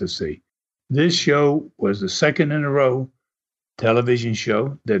about to see. This show was the second in a row television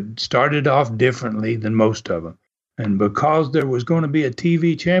show that started off differently than most of them. And because there was going to be a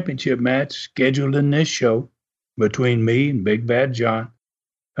TV championship match scheduled in this show between me and Big Bad John,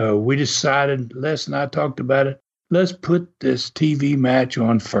 we decided, Les and I talked about it, let's put this TV match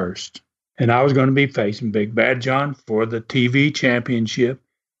on first. And I was going to be facing Big Bad John for the TV championship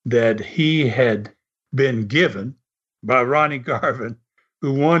that he had been given by Ronnie Garvin,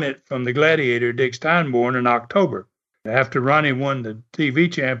 who won it from the Gladiator Dick Steinborn in October. After Ronnie won the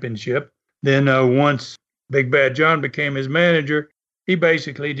TV championship, then once Big Bad John became his manager, he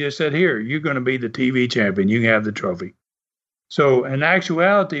basically just said, here, you're going to be the TV champion. You can have the trophy. So in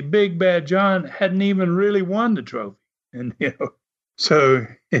actuality, Big Bad John hadn't even really won the trophy. And, so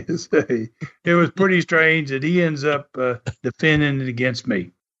it was pretty strange that he ends up defending it against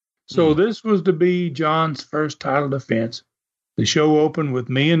me. So this was to be John's first title defense. The show opened with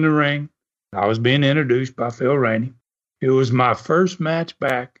me in the ring. I was being introduced by Phil Rainey. It was my first match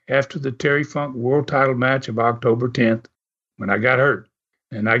back after the Terry Funk World Title match of October 10th when I got hurt.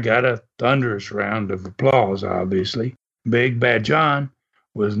 And I got a thunderous round of applause, obviously. Big Bad John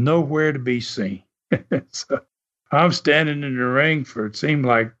was nowhere to be seen. So I'm standing in the ring for it seemed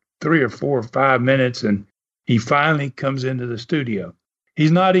like 3 or 4 or 5 minutes, and he finally comes into the studio.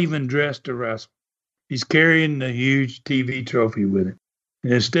 He's not even dressed to wrestle. He's carrying the huge TV trophy with him.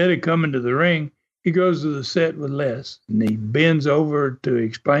 And instead of coming to the ring, he goes to the set with Les, and he bends over to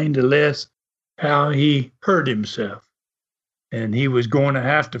explain to Les how he hurt himself. And he was going to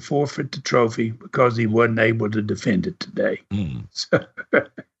have to forfeit the trophy because he wasn't able to defend it today.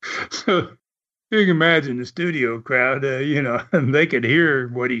 So you can imagine the studio crowd, and they could hear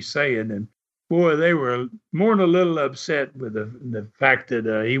what he's saying. And boy, they were more than a little upset with the fact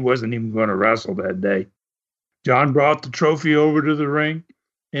that he wasn't even going to wrestle that day. John brought the trophy over to the ring,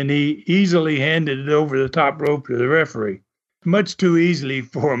 and he easily handed it over the top rope to the referee. Much too easily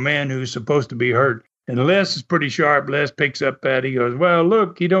for a man who's supposed to be hurt. And Les is pretty sharp. Les picks up that. He goes, well,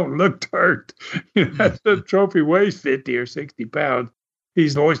 look, he don't look hurt. The trophy weighs 50 or 60 pounds.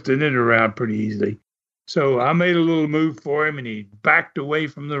 He's hoisting it around pretty easily. So I made a little move for him, and he backed away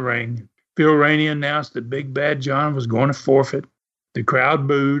from the ring. Phil Rainey announced that Big Bad John was going to forfeit. The crowd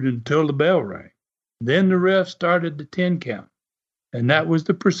booed until the bell rang. Then the ref started the 10 count. And that was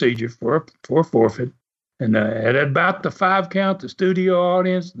the procedure for forfeit. And at about the 5 count, the studio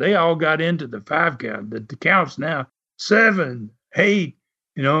audience, they all got into the 5 count. The count's now 7, 8.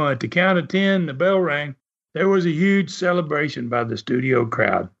 At the count of 10, the bell rang. There was a huge celebration by the studio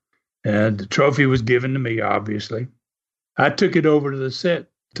crowd. And the trophy was given to me, obviously. I took it over to the set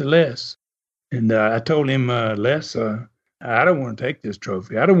to Les. And I told him, Les, I don't want to take this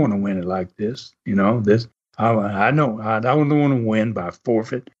trophy. I don't want to win it like this. I know I don't want to win by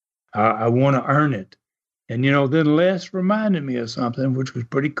forfeit. I want to earn it. And, then Les reminded me of something, which was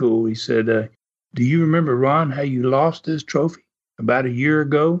pretty cool. He said, do you remember, Ron, how you lost this trophy about a year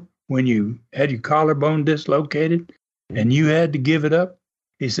ago when you had your collarbone dislocated and you had to give it up?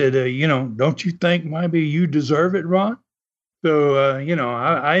 He said, don't you think maybe you deserve it, Ron? So,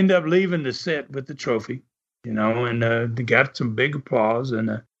 I ended up leaving the set with the trophy, and got some big applause and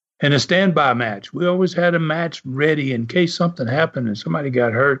a standby match. We always had a match ready in case something happened and somebody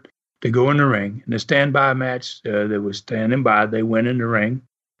got hurt. To go in the ring. In a standby match that was standing by, they went in the ring,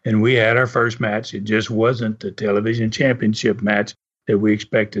 and we had our first match. It just wasn't the television championship match that we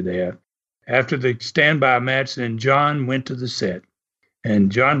expected to have. After the standby match, then John went to the set,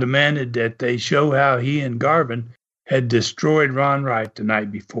 and John demanded that they show how he and Garvin had destroyed Ron Wright the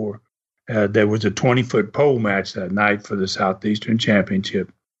night before. There was a 20-foot pole match that night for the Southeastern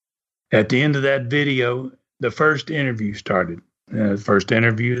Championship. At the end of that video, the first interview started. First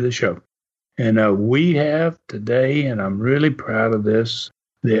interview of the show. And we have today, and I'm really proud of this,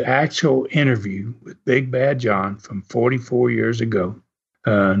 the actual interview with Big Bad John from 44 years ago.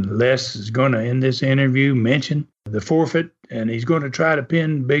 Les is going to, in this interview, mention the forfeit, and he's going to try to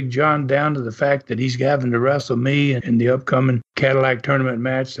pin Big John down to the fact that he's having to wrestle me in the upcoming Cadillac tournament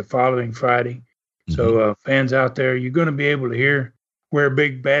match the following Friday. Mm-hmm. So fans out there, you're going to be able to hear where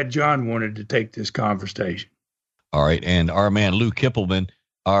Big Bad John wanted to take this conversation. All right, and our man Lou Kippelman,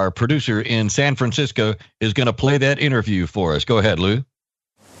 our producer in San Francisco, is going to play that interview for us. Go ahead, Lou.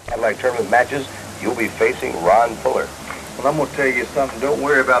 Cadillac tournament matches, you'll be facing Ron Fuller. Well, I'm going to tell you something. Don't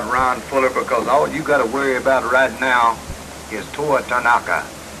worry about Ron Fuller, because all you got to worry about right now is Toa Tanaka.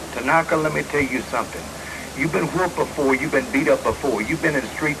 Tanaka, let me tell you something. You've been whooped before. You've been beat up before. You've been in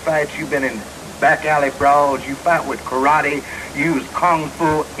street fights. You've been in back alley brawls. You fight with karate. You use kung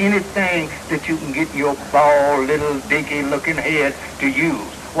fu. Anything that you can get your bald, little, dinky-looking head to use.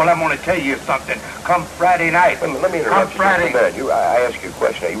 Well, I'm going to tell you something. Come Friday night. Let me interrupt you just a minute. I asked you a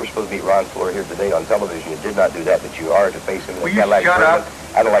question. You were supposed to meet Ron Fuller here today on television. You did not do that, but you are to face him in the Cadillac tournament.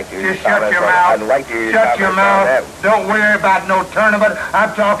 I don't like to hear your comments on that. I'd like to hear your comments on that. Don't worry about no tournament.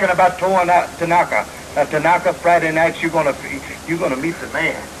 I'm talking about Tanaka. Tanaka, Friday night, you're gonna meet the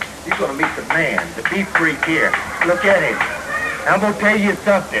man. You're gonna meet the man, the beef freak here. Look at him. I'm gonna tell you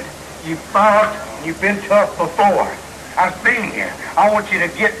something. You fought, you've been tough before. I've seen you. I want you to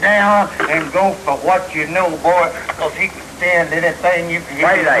get down and go for what you know, boy, because he can stand anything you can hit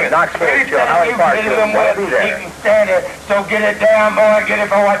him with. Anything you can hit him with, he can stand it. So get it down, boy, get it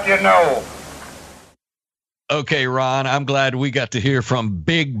for what you know. Okay, Ron, I'm glad we got to hear from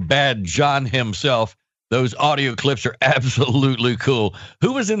Big Bad John himself. Those audio clips are absolutely cool.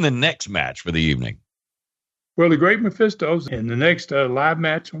 Who was in the next match for the evening? Well, the Great Mephistos, in the next live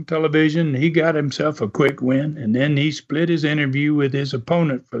match on television, he got himself a quick win, and then he split his interview with his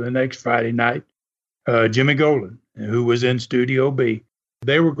opponent for the next Friday night, Jimmy Golden, who was in Studio B.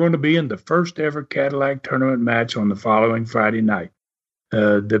 They were going to be in the first ever Cadillac tournament match on the following Friday night.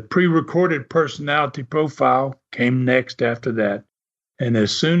 The pre-recorded personality profile came next after that, and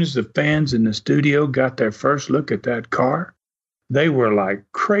as soon as the fans in the studio got their first look at that car, they were like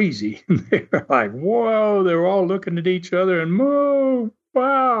crazy. They were like, whoa, they were all looking at each other and, whoa,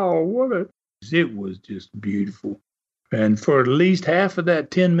 wow, it was just beautiful. And for at least half of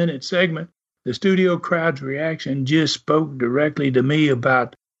that 10-minute segment, the studio crowd's reaction just spoke directly to me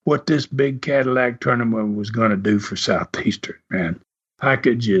about what this big Cadillac tournament was going to do for Southeastern, man. I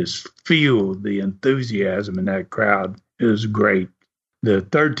could just feel the enthusiasm in that crowd. It was great. The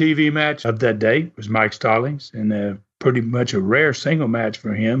third TV match of that day was Mike Stallings, and pretty much a rare single match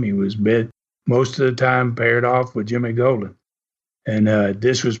for him. He was most of the time paired off with Jimmy Golden. And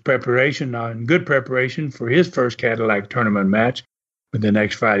this was good preparation for his first Cadillac tournament match with the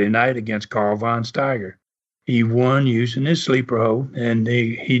next Friday night against Carl von Steiger. He won using his sleeper hole, and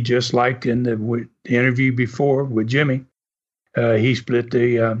he just like in the interview before with Jimmy, he split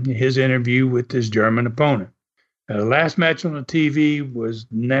his interview with his German opponent. The last match on the TV was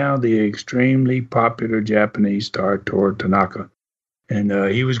now the extremely popular Japanese star Toru Tanaka. And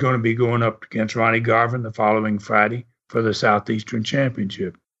he was going to be going up against Ronnie Garvin the following Friday for the Southeastern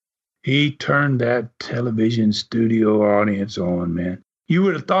Championship. He turned that television studio audience on, man. You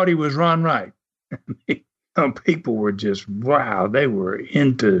would have thought he was Ron Wright. People were just, wow, they were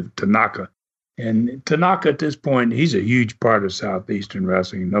into Tanaka. And Tanaka at this point, he's a huge part of Southeastern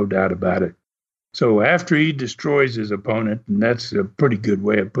wrestling, no doubt about it. So after he destroys his opponent, and that's a pretty good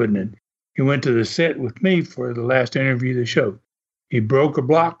way of putting it, he went to the set with me for the last interview of the show. He broke a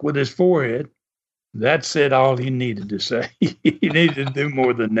block with his forehead. That said all he needed to say. He needed to do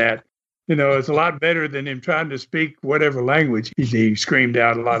more than that. You know, it's a lot better than him trying to speak whatever language he screamed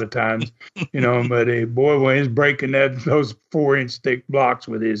out a lot of times. But boy, when he's breaking those 4-inch thick blocks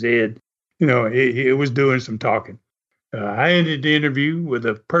with his head, it was doing some talking. I ended the interview with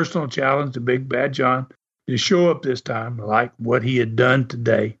a personal challenge to Big Bad John to show up this time like what he had done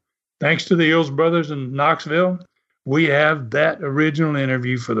today. Thanks to the Ills brothers in Knoxville, we have that original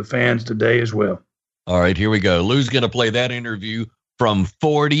interview for the fans today as well. All right, here we go. Lou's going to play that interview from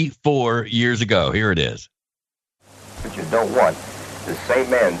 44 years ago. Here it is. But you don't want. The same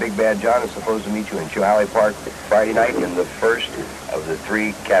man, Big Bad John, is supposed to meet you in Chihali Park Friday night in the first of the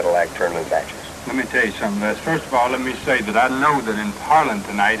 3 Cadillac tournament matches. Let me tell you something, Les. First of all, let me say that I know that in Harlan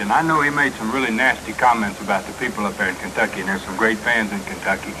tonight, and I know he made some really nasty comments about the people up there in Kentucky, and there's some great fans in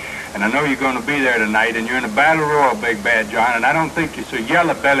Kentucky. And I know you're going to be there tonight, and you're in a battle royal, Big Bad John, and I don't think you're so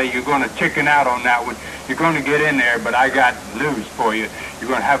yellow belly you're going to chicken out on that one. You're going to get in there, but I got news for you. You're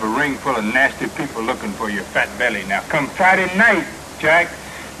going to have a ring full of nasty people looking for your fat belly. Now, come Friday night, Jack,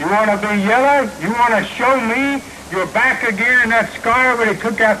 you want to be yellow? You want to show me your back again and that scar where they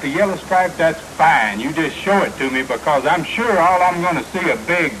took out the yellow stripe? That's fine. You just show it to me, because I'm sure all I'm going to see of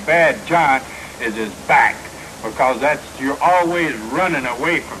Big Bad John is his back, because you're always running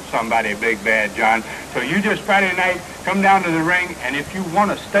away from somebody, Big Bad John. So you just Friday night, come down to the ring, and if you want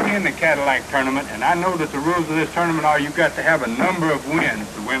to stay in the Cadillac tournament, and I know that the rules of this tournament are you've got to have a number of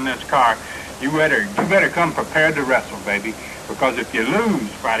wins to win this car, you better come prepared to wrestle, baby. Because if you lose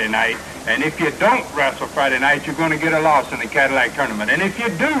Friday night, and if you don't wrestle Friday night, you're going to get a loss in the Cadillac tournament. And if you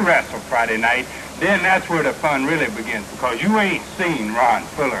do wrestle Friday night, then that's where the fun really begins, because you ain't seen Ron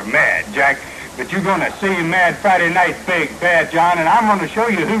Fuller mad, Jack. But you're going to see him mad Friday night, Big Bad John, and I'm going to show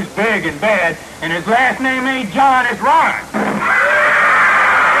you who's big and bad, and his last name ain't John, it's Ron. Ron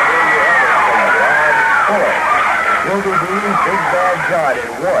Fuller. Big Bad John in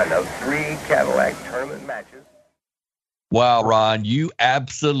one of 3 Cadillac tournament matches. Wow, Ron, you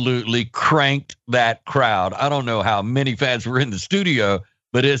absolutely cranked that crowd. I don't know how many fans were in the studio,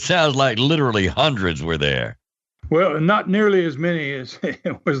 but it sounds like literally hundreds were there. Well, not nearly as many as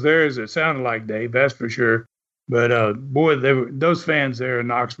was there as it sounded like, Dave, that's for sure. But, boy, those fans there in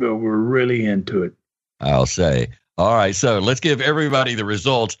Knoxville were really into it. I'll say. All right, so let's give everybody the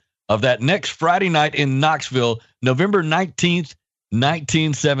results of that next Friday night in Knoxville, November 19th,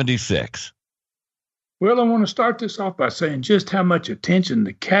 1976. Well, I want to start this off by saying just how much attention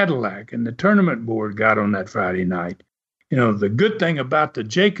the Cadillac and the tournament board got on that Friday night. The good thing about the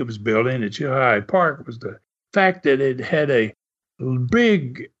Jacobs building at Chihali Park was the fact that it had a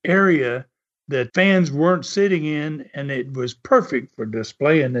big area that fans weren't sitting in, and it was perfect for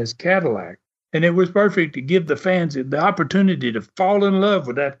displaying this Cadillac. And it was perfect to give the fans the opportunity to fall in love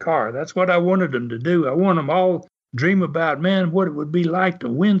with that car. That's what I wanted them to do. I want them all dream about, man, what it would be like to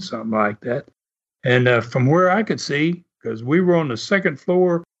win something like that. And from where I could see, because we were on the second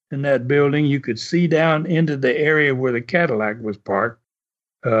floor in that building, you could see down into the area where the Cadillac was parked.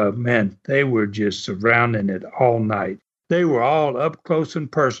 Man, they were just surrounding it all night. They were all up close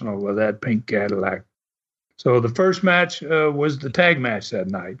and personal with that pink Cadillac. So the first match was the tag match that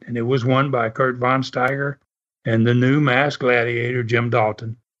night, and it was won by Kurt Von Steiger and the new masked gladiator, Jim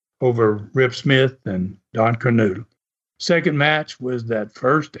Dalton, over Rip Smith and Don Kernoodle. Second match was that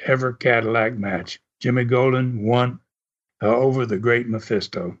first ever Cadillac match. Jimmy Golden won over the Great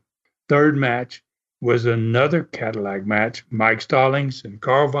Mephisto. Third match was another Cadillac match. Mike Stallings and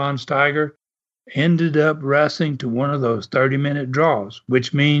Carl Von Steiger ended up wrestling to one of those 30-minute draws,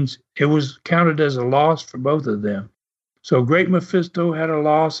 which means it was counted as a loss for both of them. So Great Mephisto had a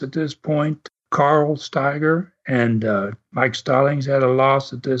loss at this point. Carl Steiger and Mike Stallings had a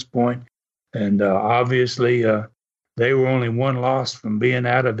loss at this point. And obviously, they were only one loss from being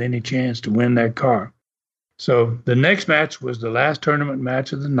out of any chance to win that car. So the next match was the last tournament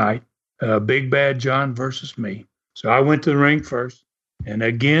match of the night, Big Bad John versus me. So I went to the ring first. And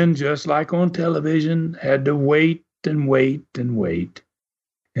again, just like on television, had to wait and wait and wait.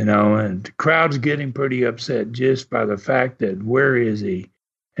 And the crowd's getting pretty upset just by the fact that where is he?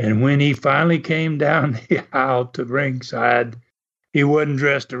 And when he finally came down the aisle to ringside, he wasn't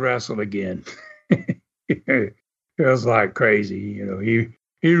dressed to wrestle again. It was like crazy.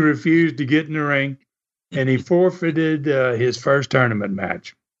 He refused to get in the ring, and he forfeited his first tournament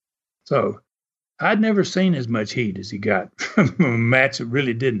match. So I'd never seen as much heat as he got from a match that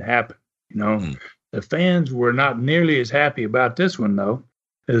really didn't happen. The fans were not nearly as happy about this one, though,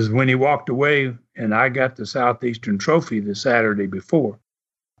 as when he walked away and I got the Southeastern Trophy the Saturday before.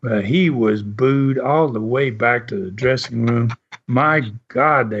 He was booed all the way back to the dressing room. My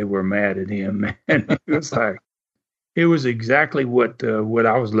God, they were mad at him. And it was exactly what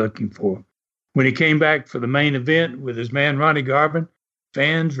I was looking for. When he came back for the main event with his man Ronnie Garvin,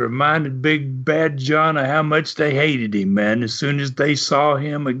 fans reminded Big Bad John of how much they hated him, man. As soon as they saw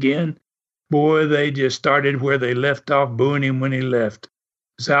him again, boy, they just started where they left off, booing him when he left.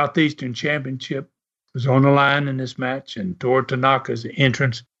 The Southeastern Championship was on the line in this match, and Tor Tanaka's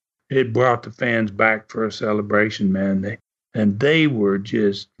entrance, it brought the fans back for a celebration, man. They were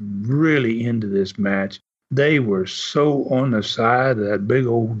just really into this match. They were so on the side of that big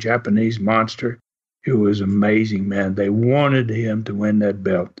old Japanese monster. It was amazing, man. They wanted him to win that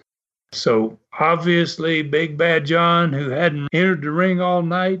belt. So obviously, Big Bad John, who hadn't entered the ring all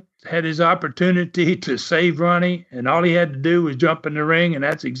night, had his opportunity to save Ronnie, and all he had to do was jump in the ring, and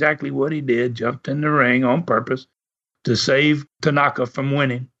that's exactly what he did. Jumped in the ring on purpose to save Tanaka from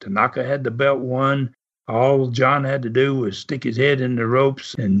winning. Tanaka had the belt won. All John had to do was stick his head in the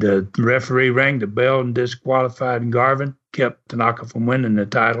ropes, and the referee rang the bell and disqualified Garvin, kept Tanaka from winning the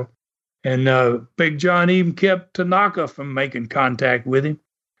title. And Big John even kept Tanaka from making contact with him.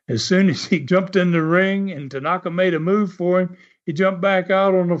 As soon as he jumped in the ring and Tanaka made a move for him, he jumped back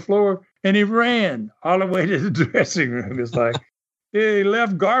out on the floor and he ran all the way to the dressing room. It's like, he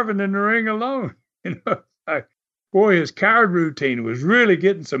left Garvin in the ring alone. Boy, his coward routine was really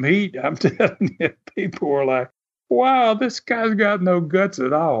getting some heat. I'm telling you, people were like, wow, this guy's got no guts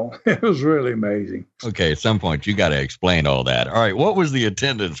at all. It was really amazing. Okay, at some point, you got to explain all that. All right, what was the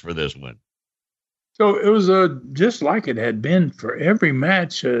attendance for this one? So it was just like it had been for every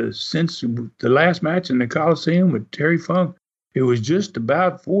match since the last match in the Coliseum with Terry Funk. It was just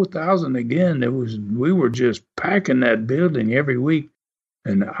about 4,000 again. We were just packing that building every week.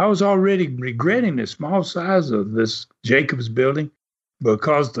 And I was already regretting the small size of this Jacobs building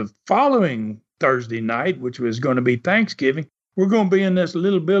because the following Thursday night, which was going to be Thanksgiving, we're going to be in this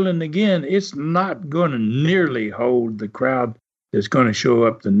little building again. It's not going to nearly hold the crowd that's going to show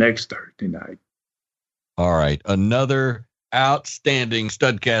up the next Thursday night. All right. Another outstanding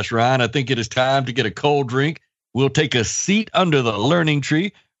Studcast, Ryan. I think it is time to get a cold drink. We'll take a seat under the learning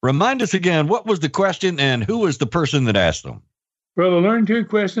tree. Remind us again, what was the question and who was the person that asked them? Well, the learning tree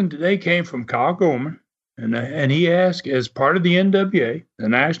question today came from Kyle Gorman. And he asked, as part of the NWA, the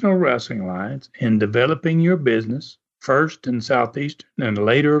National Wrestling Alliance, in developing your business, first in Southeastern and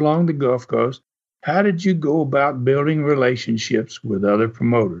later along the Gulf Coast, how did you go about building relationships with other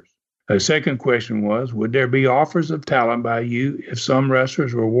promoters? The second question was, would there be offers of talent by you if some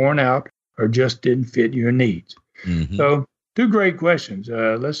wrestlers were worn out or just didn't fit your needs? Mm-hmm. So, two great questions.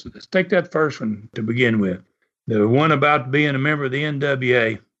 Let's take that first one to begin with. The one about being a member of the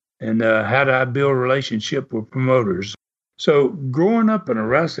NWA. And how do I build a relationship with promoters? So growing up in a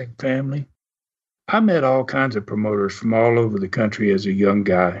wrestling family, I met all kinds of promoters from all over the country as a young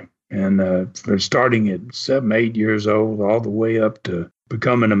guy. And from starting at 7, 8 years old, all the way up to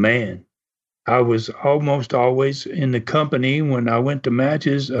becoming a man. I was almost always in the company when I went to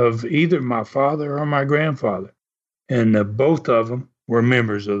matches of either my father or my grandfather. And both of them were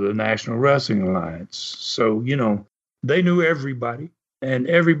members of the National Wrestling Alliance. So, they knew everybody, and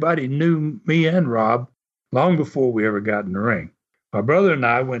everybody knew me and Rob long before we ever got in the ring. My brother and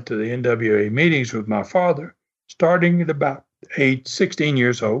I went to the NWA meetings with my father, starting at about age 16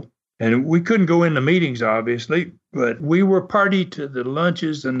 years old. And we couldn't go in the meetings, obviously, but we were party to the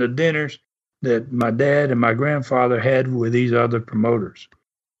lunches and the dinners that my dad and my grandfather had with these other promoters.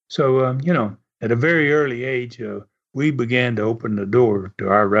 So, at a very early age, we began to open the door to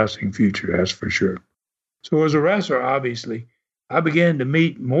our wrestling future, that's for sure. So as a wrestler, obviously, I began to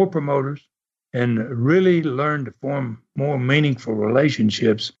meet more promoters and really learn to form more meaningful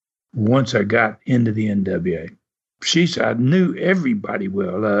relationships once I got into the NWA. I knew everybody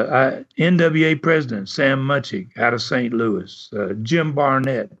well. NWA President Sam Mutchig out of St. Louis, Jim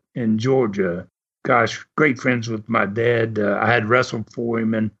Barnett in Georgia. Gosh, great friends with my dad. I had wrestled for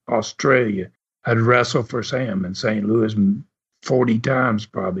him in Australia. I'd wrestled for Sam in St. Louis 40 times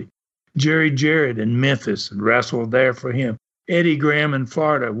probably. Jerry Jarrett in Memphis and wrestled there for him. Eddie Graham in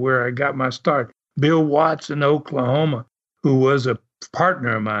Florida, where I got my start. Bill Watts in Oklahoma, who was a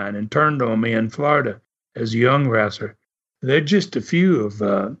partner of mine and turned on me in Florida as a young wrestler. They're just a few of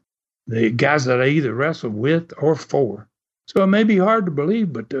the guys that I either wrestled with or for. So it may be hard to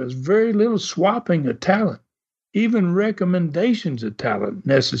believe, but there was very little swapping of talent, even recommendations of talent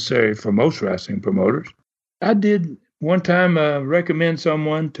necessary for most wrestling promoters. I did one time recommend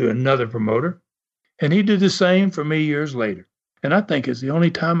someone to another promoter, and he did the same for me years later. And I think it's the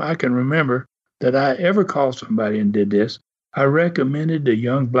only time I can remember that I ever called somebody and did this. I recommended a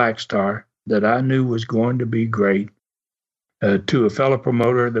young black star that I knew was going to be great to a fellow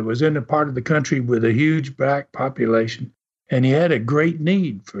promoter that was in a part of the country with a huge black population, and he had a great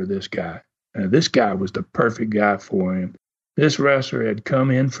need for this guy. This guy was the perfect guy for him. This wrestler had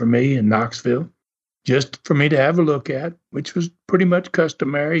come in for me in Knoxville just for me to have a look at, which was pretty much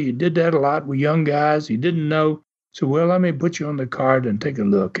customary. You did that a lot with young guys. You didn't know. So, well, let me put you on the card and take a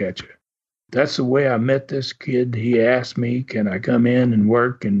look at you. That's the way I met this kid. He asked me, can I come in and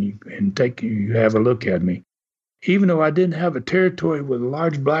work and take you have a look at me? Even though I didn't have a territory with a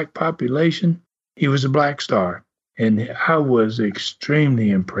large black population, he was a black star. And I was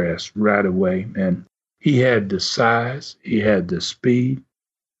extremely impressed right away. And he had the size, he had the speed,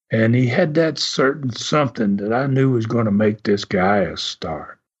 and he had that certain something that I knew was going to make this guy a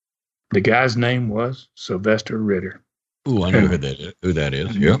star. The guy's name was Sylvester Ritter. Ooh, I know who that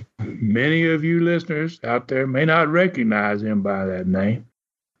is. Yeah. Many of you listeners out there may not recognize him by that name,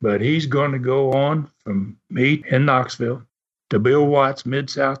 but he's going to go on from me in Knoxville to Bill Watts,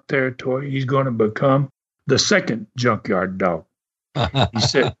 Mid-South Territory. He's going to become the second Junkyard Dog. He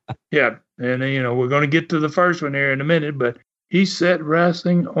said, yeah, and we're going to get to the first one here in a minute, but he set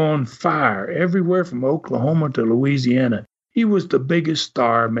wrestling on fire everywhere from Oklahoma to Louisiana. He was the biggest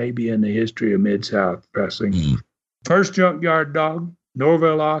star maybe in the history of Mid-South wrestling. First Junkyard Dog,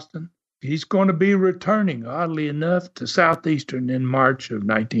 Norvell Austin. He's going to be returning, oddly enough, to Southeastern in March of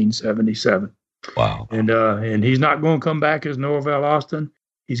 1977. Wow. And he's not going to come back as Norvell Austin.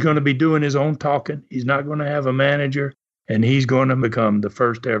 He's going to be doing his own talking. He's not going to have a manager, and he's going to become the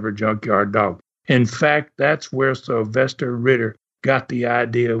first ever Junkyard Dog. In fact, that's where Sylvester Ritter got the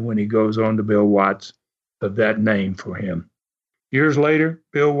idea when he goes on to Bill Watts of that name for him. Years later,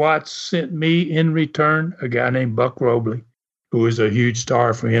 Bill Watts sent me in return a guy named Buck Robley, who was a huge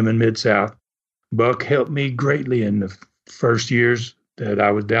star for him in Mid-South. Buck helped me greatly in the first years that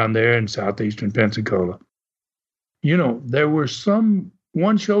I was down there in southeastern Pensacola. There were some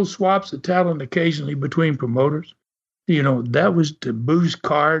one-show swaps of talent occasionally between promoters. That was to boost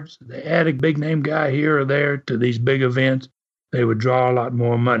cards. They add a big-name guy here or there to these big events. They would draw a lot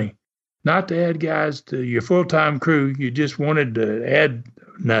more money. Not to add guys to your full-time crew. You just wanted to add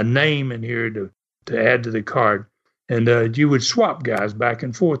a name in here to add to the card. And you would swap guys back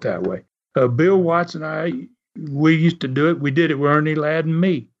and forth that way. Bill Watts and I, we used to do it. We did it with Ernie Ladd and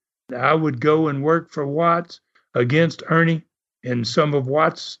me. I would go and work for Watts against Ernie in some of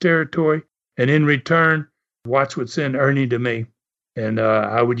Watts' territory. And in return, Watts would send Ernie to me. And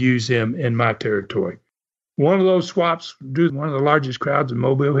I would use him in my territory. One of those swaps drew one of the largest crowds in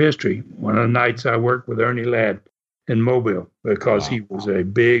Mobile history. One of the nights I worked with Ernie Ladd in Mobile because he was a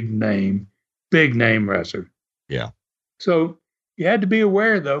big name wrestler. Yeah. So you had to be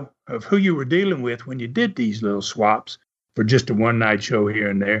aware, though, of who you were dealing with when you did these little swaps for just a one-night show here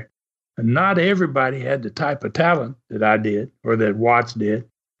and there. And not everybody had the type of talent that I did or that Watts did.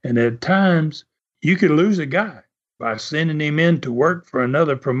 And at times, you could lose a guy by sending him in to work for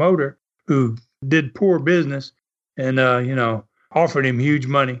another promoter who did poor business and, offered him huge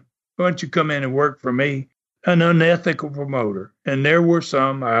money. Why don't you come in and work for me? An unethical promoter. And there were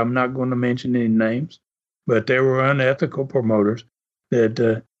some, I'm not going to mention any names, but there were unethical promoters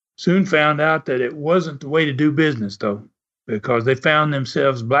that soon found out that it wasn't the way to do business, though, because they found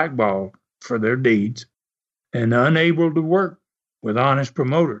themselves blackballed for their deeds and unable to work with honest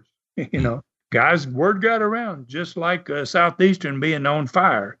promoters. Guys, word got around, just like Southeastern being on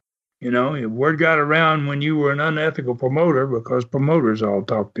fire. Word got around when you were an unethical promoter because promoters all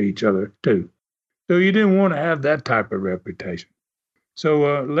talk to each other, too. So you didn't want to have that type of reputation.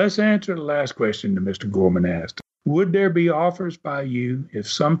 So let's answer the last question that Mr. Gorman asked. Would there be offers by you if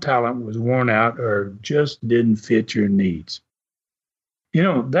some talent was worn out or just didn't fit your needs?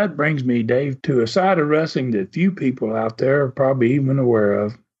 That brings me, Dave, to a side of wrestling that few people out there are probably even aware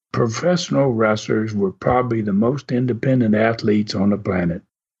of. Professional wrestlers were probably the most independent athletes on the planet.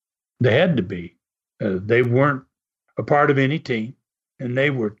 They had to be. They weren't a part of any team, and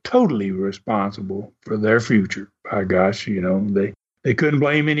they were totally responsible for their future. By gosh, they couldn't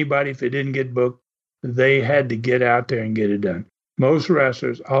blame anybody if they didn't get booked. They had to get out there and get it done. Most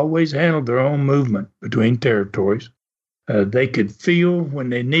wrestlers always handled their own movement between territories. They could feel when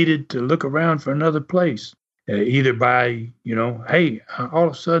they needed to look around for another place, either by, hey, all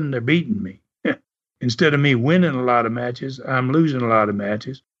of a sudden they're beating me. Instead of me winning a lot of matches, I'm losing a lot of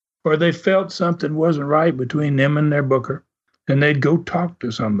matches. Or they felt something wasn't right between them and their booker, and they'd go talk to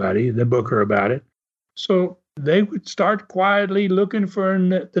somebody, the booker, about it. So they would start quietly looking for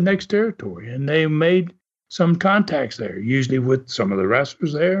the next territory, and they made some contacts there, usually with some of the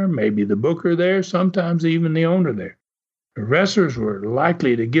wrestlers there, maybe the booker there, sometimes even the owner there. The wrestlers were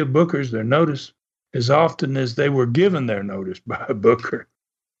likely to give bookers their notice as often as they were given their notice by a booker.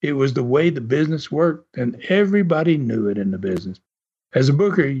 It was the way the business worked, and everybody knew it in the business. As a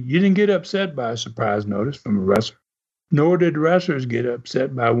booker, you didn't get upset by a surprise notice from a wrestler, nor did wrestlers get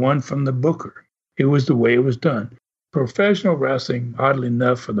upset by one from the booker. It was the way it was done. Professional wrestling, oddly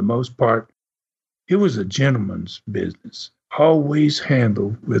enough, for the most part, it was a gentleman's business, always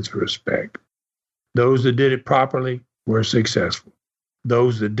handled with respect. Those that did it properly were successful.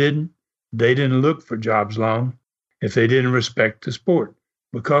 Those that didn't, they didn't look for jobs long if they didn't respect the sport,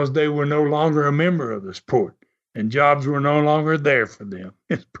 because they were no longer a member of the sport and jobs were no longer there for them.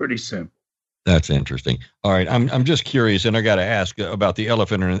 It's pretty simple. That's interesting. All right. I'm just curious, and I got to ask about the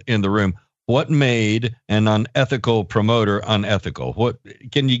elephant in the room. What made an unethical promoter unethical? What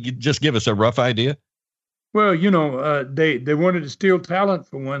can you just give us a rough idea? Well, they wanted to steal talent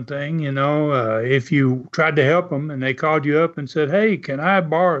for one thing. If you tried to help them and they called you up and said, "Hey, can I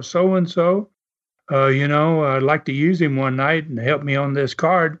borrow so and so? I'd like to use him one night and help me on this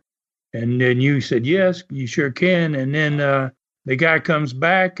card." And then you said, "Yes, you sure can." And then the guy comes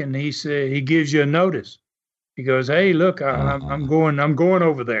back and he gives you a notice. He goes, "Hey, look, I'm going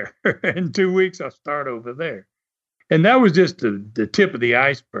over there. In 2 weeks, I'll start over there." And that was just the tip of the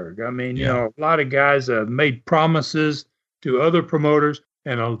iceberg. I mean, a lot of guys made promises to other promoters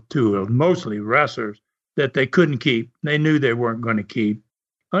and to mostly wrestlers that they couldn't keep. They knew they weren't going to keep.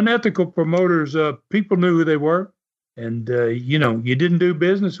 Unethical promoters, people knew who they were. And, you didn't do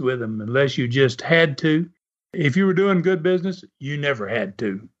business with them unless you just had to. If you were doing good business, you never had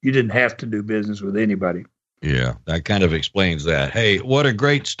to. You didn't have to do business with anybody. Yeah, that kind of explains that. Hey, what a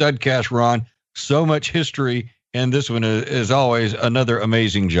great studcast, Ron. So much history. And this one is always another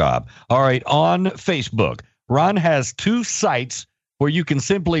amazing job. All right, on Facebook, Ron has 2 sites where you can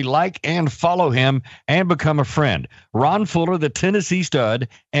simply like and follow him and become a friend. Ron Fuller, the Tennessee Stud,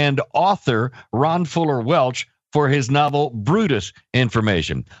 and author Ron Fuller Welch for his novel Brutus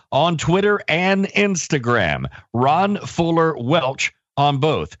information. On Twitter and Instagram, Ron Fuller Welch on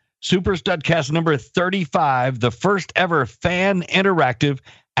both. Super Studcast number 35, the first ever fan interactive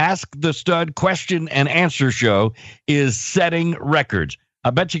Ask the Stud question and answer show, is setting records. I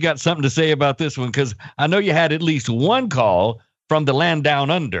bet you got something to say about this one, because I know you had at least one call from the land down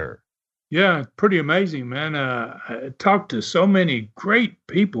under. Yeah, pretty amazing, man. I talked to so many great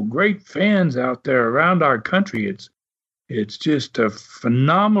people, great fans out there around our country. It's just a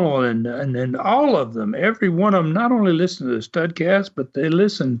phenomenal, and all of them, every one of them, not only listen to the Studcast, but they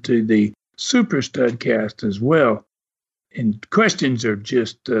listen to the Super Studcast as well. And questions are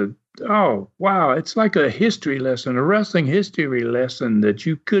just, oh, wow, it's like a history lesson, a wrestling history lesson that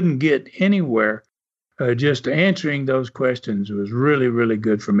you couldn't get anywhere. Just answering those questions was really, really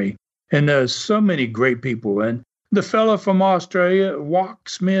good for me. And so many great people. And the fella from Australia, Walk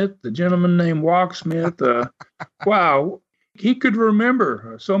Smith, the gentleman named Walk Smith. Wow, he could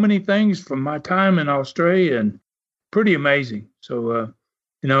remember so many things from my time in Australia, and pretty amazing. So,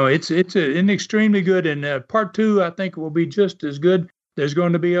 it's an extremely good. And part 2, I think, will be just as good. There's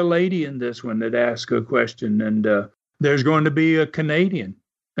going to be a lady in this one that asks a question, and there's going to be a Canadian.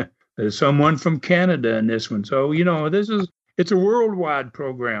 There's someone from Canada in this one. So, it's a worldwide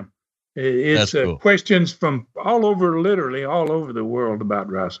program. It's cool. Questions from literally all over the world about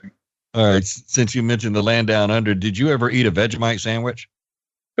wrestling. All right. Since you mentioned the Land Down Under, did you ever eat a Vegemite sandwich?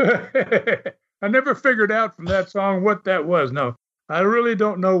 I never figured out from that song what that was. No, I really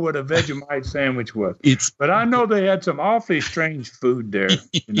don't know what a Vegemite sandwich was. But I know they had some awfully strange food there.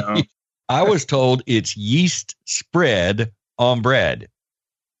 I was told it's yeast spread on bread.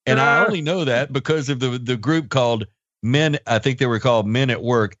 And I only know that because of the group called Men. I think they were called Men at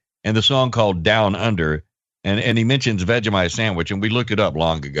Work, and the song called Down Under. And he mentions Vegemite sandwich, and we looked it up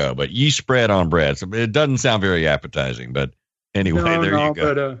long ago. But yeast spread on bread. So it doesn't sound very appetizing. But anyway, there you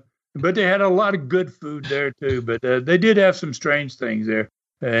go. But they had a lot of good food there, too. But they did have some strange things there.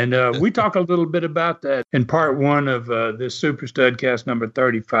 And we talk a little bit about that in part 1 of this Super Studcast number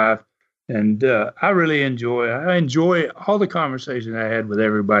 35. And I really enjoy all the conversation I had with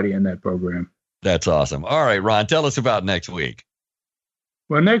everybody in that program. That's awesome. All right, Ron, tell us about next week.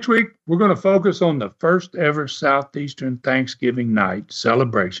 Well, next week, we're going to focus on the first ever Southeastern Thanksgiving night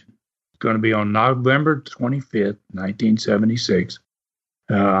celebration. It's going to be on November 25th, 1976.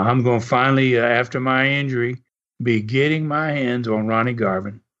 I'm going to finally, after my injury, be getting my hands on Ronnie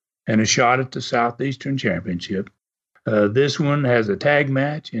Garvin and a shot at the Southeastern Championship. This one has a tag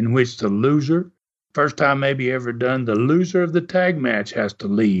match in which the loser, first time maybe ever done, the loser of the tag match has to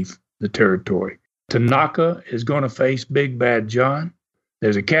leave the territory. Tanaka is going to face Big Bad John.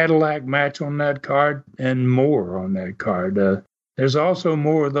 There's a Cadillac match on that card and more on that card. There's also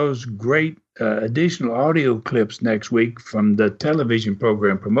more of those great additional audio clips next week from the television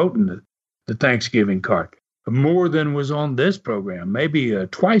program promoting the Thanksgiving card. More than was on this program, maybe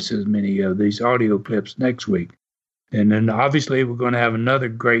twice as many of these audio clips next week. And then obviously we're going to have another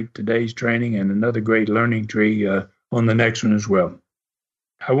great Today's Training and another great Learning Tree on the next one as well.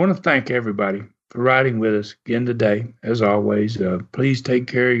 I want to thank everybody for riding with us again today. As always, please take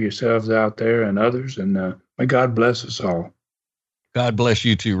care of yourselves out there and others, and may God bless us all. God bless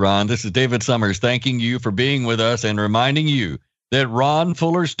you too, Ron. This is David Summers thanking you for being with us and reminding you that Ron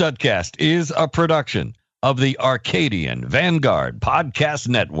Fuller Studcast is a production of the Arcadian Vanguard Podcast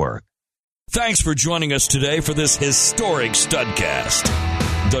Network. Thanks for joining us today for this historic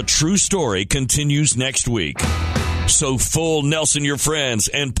Studcast. The true story continues next week. So full Nelson your friends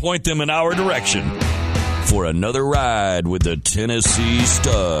and point them in our direction for another ride with the Tennessee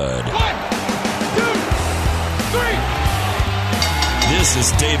Stud. 1, 2, 3. This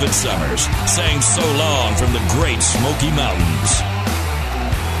is David Summers saying so long from the great Smoky Mountains.